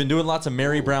 We've been doing lots of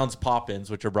Mary Brown's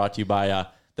Pop-Ins, which are brought to you by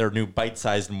their new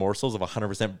bite-sized morsels of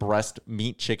 100% breast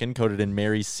meat chicken coated in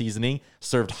Mary's seasoning,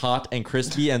 served hot and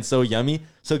crispy and so yummy.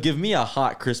 So give me a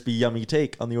hot, crispy, yummy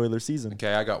take on the Oilers season.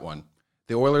 Okay, I got one.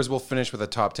 The Oilers will finish with a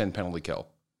top 10 penalty kill.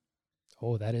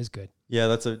 Oh, that is good.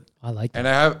 Yeah, I like that. And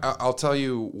I'll tell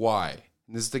you why.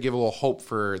 This is to give a little hope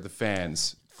for the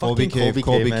fans. Colby Cave,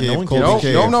 man.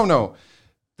 No.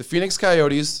 The Phoenix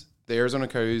Coyotes, the Arizona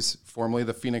Coyotes, formerly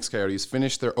the Phoenix Coyotes,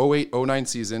 finished their 08-09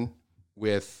 season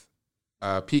with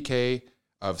a PK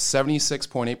of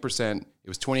 76.8%. It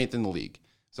was 28th in the league.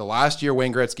 So last year,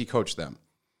 Wayne Gretzky coached them.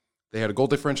 They had a goal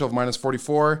differential of minus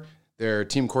 44. Their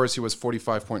team Corsi was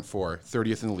 45.4,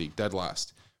 30th in the league, dead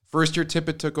last. First year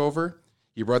Tippett took over.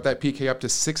 He brought that PK up to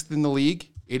 6th in the league,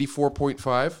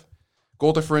 84.5.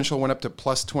 Goal differential went up to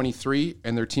plus 23,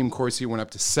 and their team Corsi went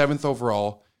up to 7th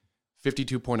overall,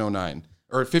 52.09.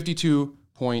 Or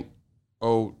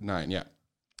 52.09, yeah.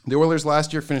 The Oilers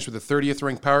last year finished with a 30th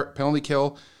ranked penalty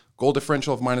kill, goal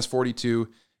differential of minus 42,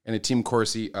 and a team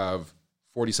Corsi of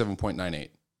 47.98.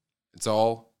 It's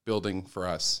all building for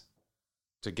us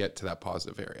to get to that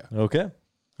positive area. Okay.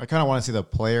 I kind of want to see the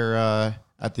player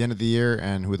at the end of the year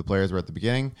and who the players were at the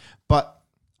beginning, but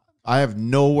I have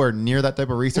nowhere near that type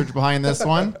of research behind this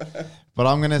one. But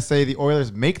I'm going to say the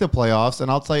Oilers make the playoffs, and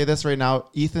I'll tell you this right now,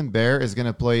 Ethan Bear is going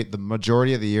to play the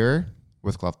majority of the year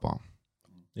with Klefbom.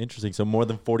 Interesting. So more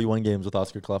than 41 games with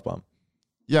Oscar Klefbom.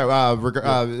 Yeah,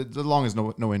 as long as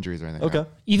no injuries or anything. Okay. Yeah.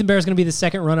 Ethan Bear is going to be the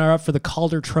second runner-up for the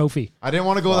Calder Trophy. I didn't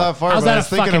want to go that far, How's but that I was a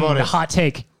thinking fucking about it. hot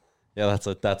take? Yeah,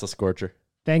 that's a scorcher.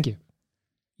 Thank you.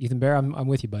 Ethan Bear, I'm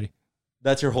with you, buddy.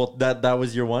 That's your whole that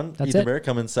was your one? That's Ethan it. Bear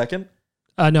coming second?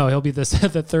 No, he'll be the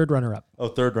third runner-up. Oh,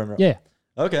 third runner-up. Yeah.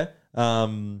 Okay.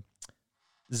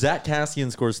 Zach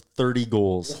Kassian scores 30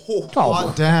 goals.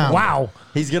 Oh, damn. Wow.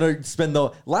 He's going to spend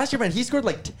last year, man, he scored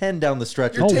like 10 down the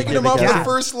stretch. You're taking him off the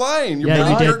first line.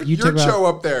 You're putting your show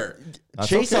up there.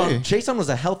 Chason was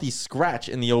a healthy scratch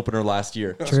in the opener last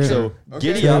year. True. So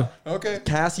Okay. giddy up. Okay.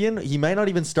 Kassian, he might not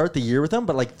even start the year with him,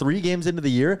 but like 3 games into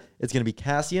the year, it's going to be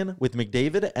Kassian with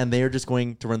McDavid, and they are just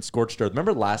going to run scorched earth.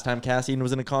 Remember last time Kassian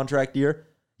was in a contract year?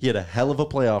 He had a hell of a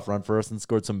playoff run for us and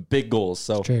scored some big goals.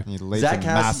 So He laid some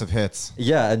massive hits.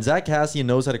 Yeah, and Zach Kassian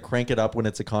knows how to crank it up when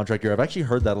it's a contract year. I've actually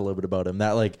heard that a little bit about him.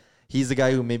 That like he's the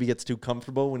guy who maybe gets too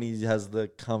comfortable when he has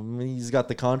he's got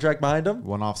the contract behind him.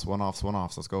 One-offs.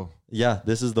 Let's go. Yeah,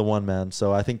 this is the one, man.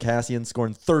 So I think Kassian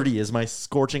scoring 30 is my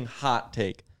scorching hot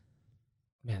take.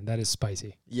 Man, that is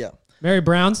spicy. Yeah. Mary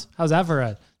Brown's, how's that for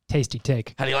a tasty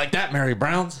take? How do you like that, Mary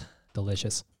Brown's?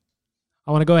 Delicious.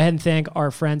 I want to go ahead and thank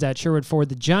our friends at Sherwood Ford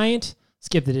the Giant,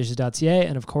 skipthedishes.ca,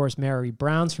 and of course, Mary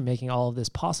Brown's for making all of this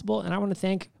possible. And I want to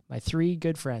thank my 3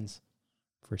 good friends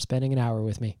for spending an hour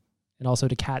with me. And also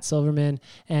to Kat Silverman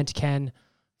and to Ken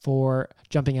for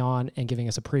jumping on and giving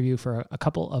us a preview for a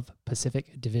couple of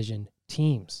Pacific Division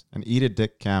teams. And eat a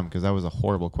dick, Cam, because that was a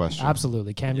horrible question.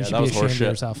 Absolutely. Cam, you Yeah, should that be was ashamed of horseshit.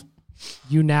 yourself.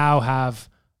 You now have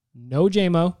no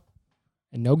JMO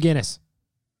and no Guinness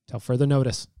till further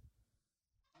notice.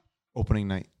 Opening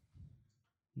night.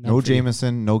 None No for you.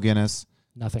 Jameson, no Guinness,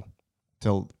 Nothing.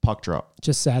 till puck drop.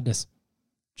 Just sadness.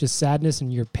 Just sadness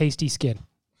and your pasty skin.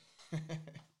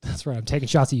 That's right. I'm taking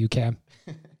shots at you, Cam,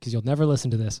 because you'll never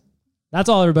listen to this. That's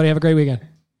all, everybody. Have a great weekend.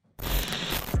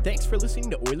 Thanks for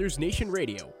listening to Oilers Nation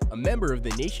Radio, a member of the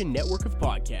Nation Network of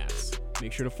Podcasts.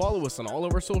 Make sure to follow us on all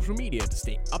of our social media to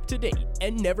stay up to date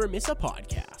and never miss a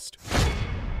podcast.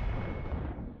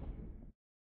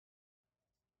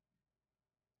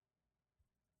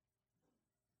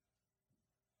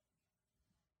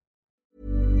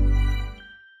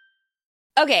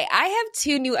 Okay, I have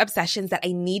 2 new obsessions that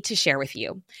I need to share with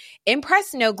you.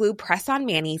 Impress No Glue Press-On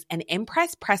Manis and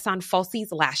Impress Press-On Falsies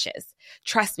Lashes.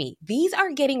 Trust me, these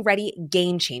are getting ready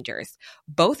game changers.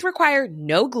 Both require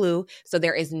no glue, so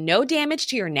there is no damage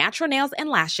to your natural nails and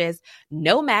lashes,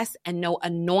 no mess, and no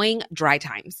annoying dry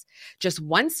times. Just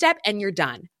one step and you're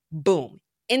done. Boom.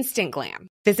 Instant glam.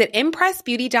 Visit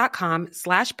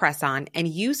impressbeauty.com/presson and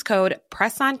use code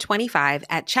PRESSON25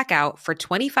 at checkout for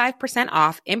 25%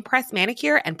 off Impress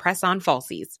Manicure and Press-On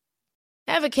Falsies.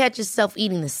 Ever catch yourself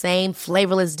eating the same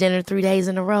flavorless dinner 3 days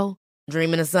in a row?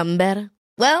 Dreaming of something better?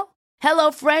 Well,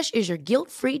 HelloFresh is your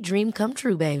guilt-free dream come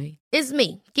true, baby. It's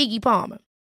me, Keke Palmer.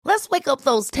 Let's wake up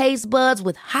those taste buds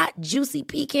with hot, juicy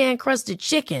pecan-crusted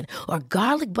chicken or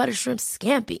garlic butter shrimp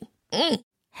scampi.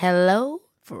 Hello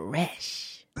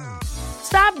Fresh.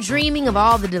 Stop dreaming of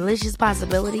all the delicious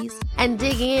possibilities and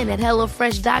dig in at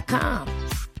HelloFresh.com.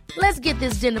 Let's get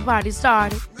this dinner party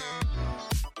started.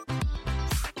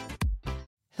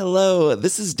 Hello,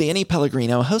 this is Danny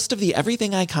Pellegrino, host of the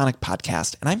Everything Iconic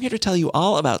podcast, and I'm here to tell you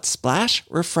all about Splash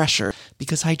Refresher,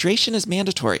 because hydration is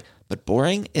mandatory, but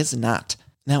boring is not.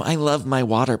 Now, I love my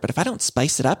water, but if I don't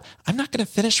spice it up, I'm not going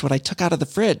to finish what I took out of the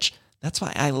fridge. That's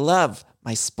why I love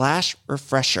my Splash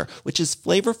Refresher, which is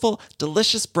flavorful,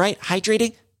 delicious, bright,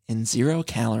 hydrating, and 0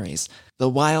 calories. The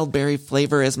wild berry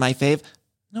flavor is my fave.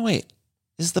 No, wait,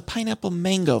 is the pineapple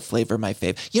mango flavor my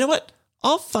fave? You know what?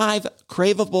 All 5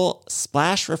 craveable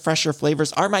Splash Refresher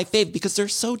flavors are my fave because they're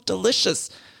so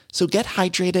delicious. So get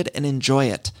hydrated and enjoy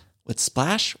it with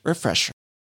Splash Refresher.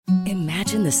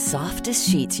 Imagine the softest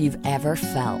sheets you've ever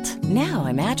felt. Now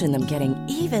imagine them getting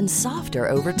even softer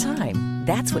over time.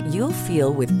 That's what you'll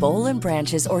feel with Boll &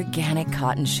 Branch's organic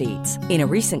cotton sheets. In a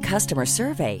recent customer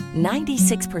survey,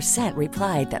 96%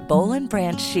 replied that Boll &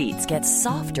 Branch sheets get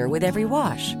softer with every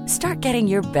wash. Start getting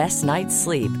your best night's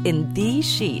sleep in these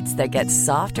sheets that get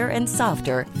softer and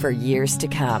softer for years to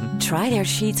come. Try their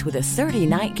sheets with a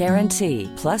 30-night guarantee.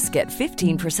 Plus, get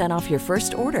 15% off your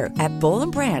first order at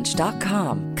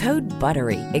bollandbranch.com. Code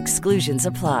BUTTERY. Exclusions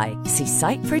apply. See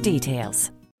site for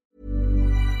details.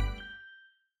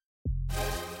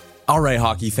 All right,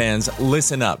 hockey fans,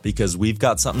 listen up because we've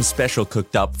got something special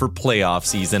cooked up for playoff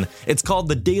season. It's called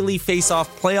the Daily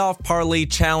Face-Off Playoff Parlay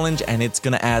Challenge, and it's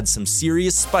going to add some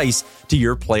serious spice to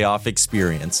your playoff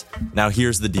experience. Now,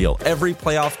 here's the deal. Every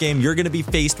playoff game, you're going to be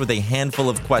faced with a handful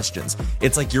of questions.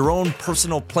 It's like your own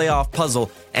personal playoff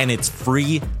puzzle, and it's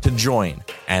free to join.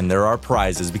 And there are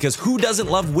prizes, because who doesn't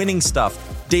love winning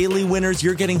stuff? Daily winners,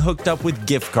 you're getting hooked up with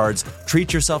gift cards.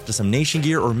 Treat yourself to some Nation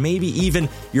gear or maybe even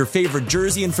your favorite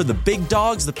jersey. And for the big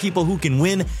dogs, the people who can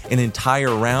win an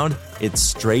entire round, it's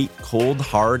straight, cold,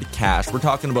 hard cash. We're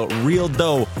talking about real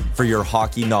dough for your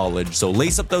hockey knowledge. So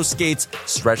lace up those skates,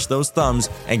 stretch those thumbs,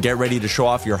 and get ready to show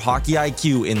off your hockey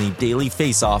IQ in the Daily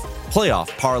Face-Off Playoff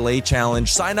Parlay Challenge.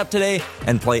 Sign up today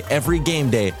and play every game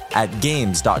day at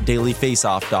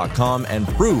games.dailyfaceoff.com and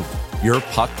prove your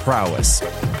puck prowess.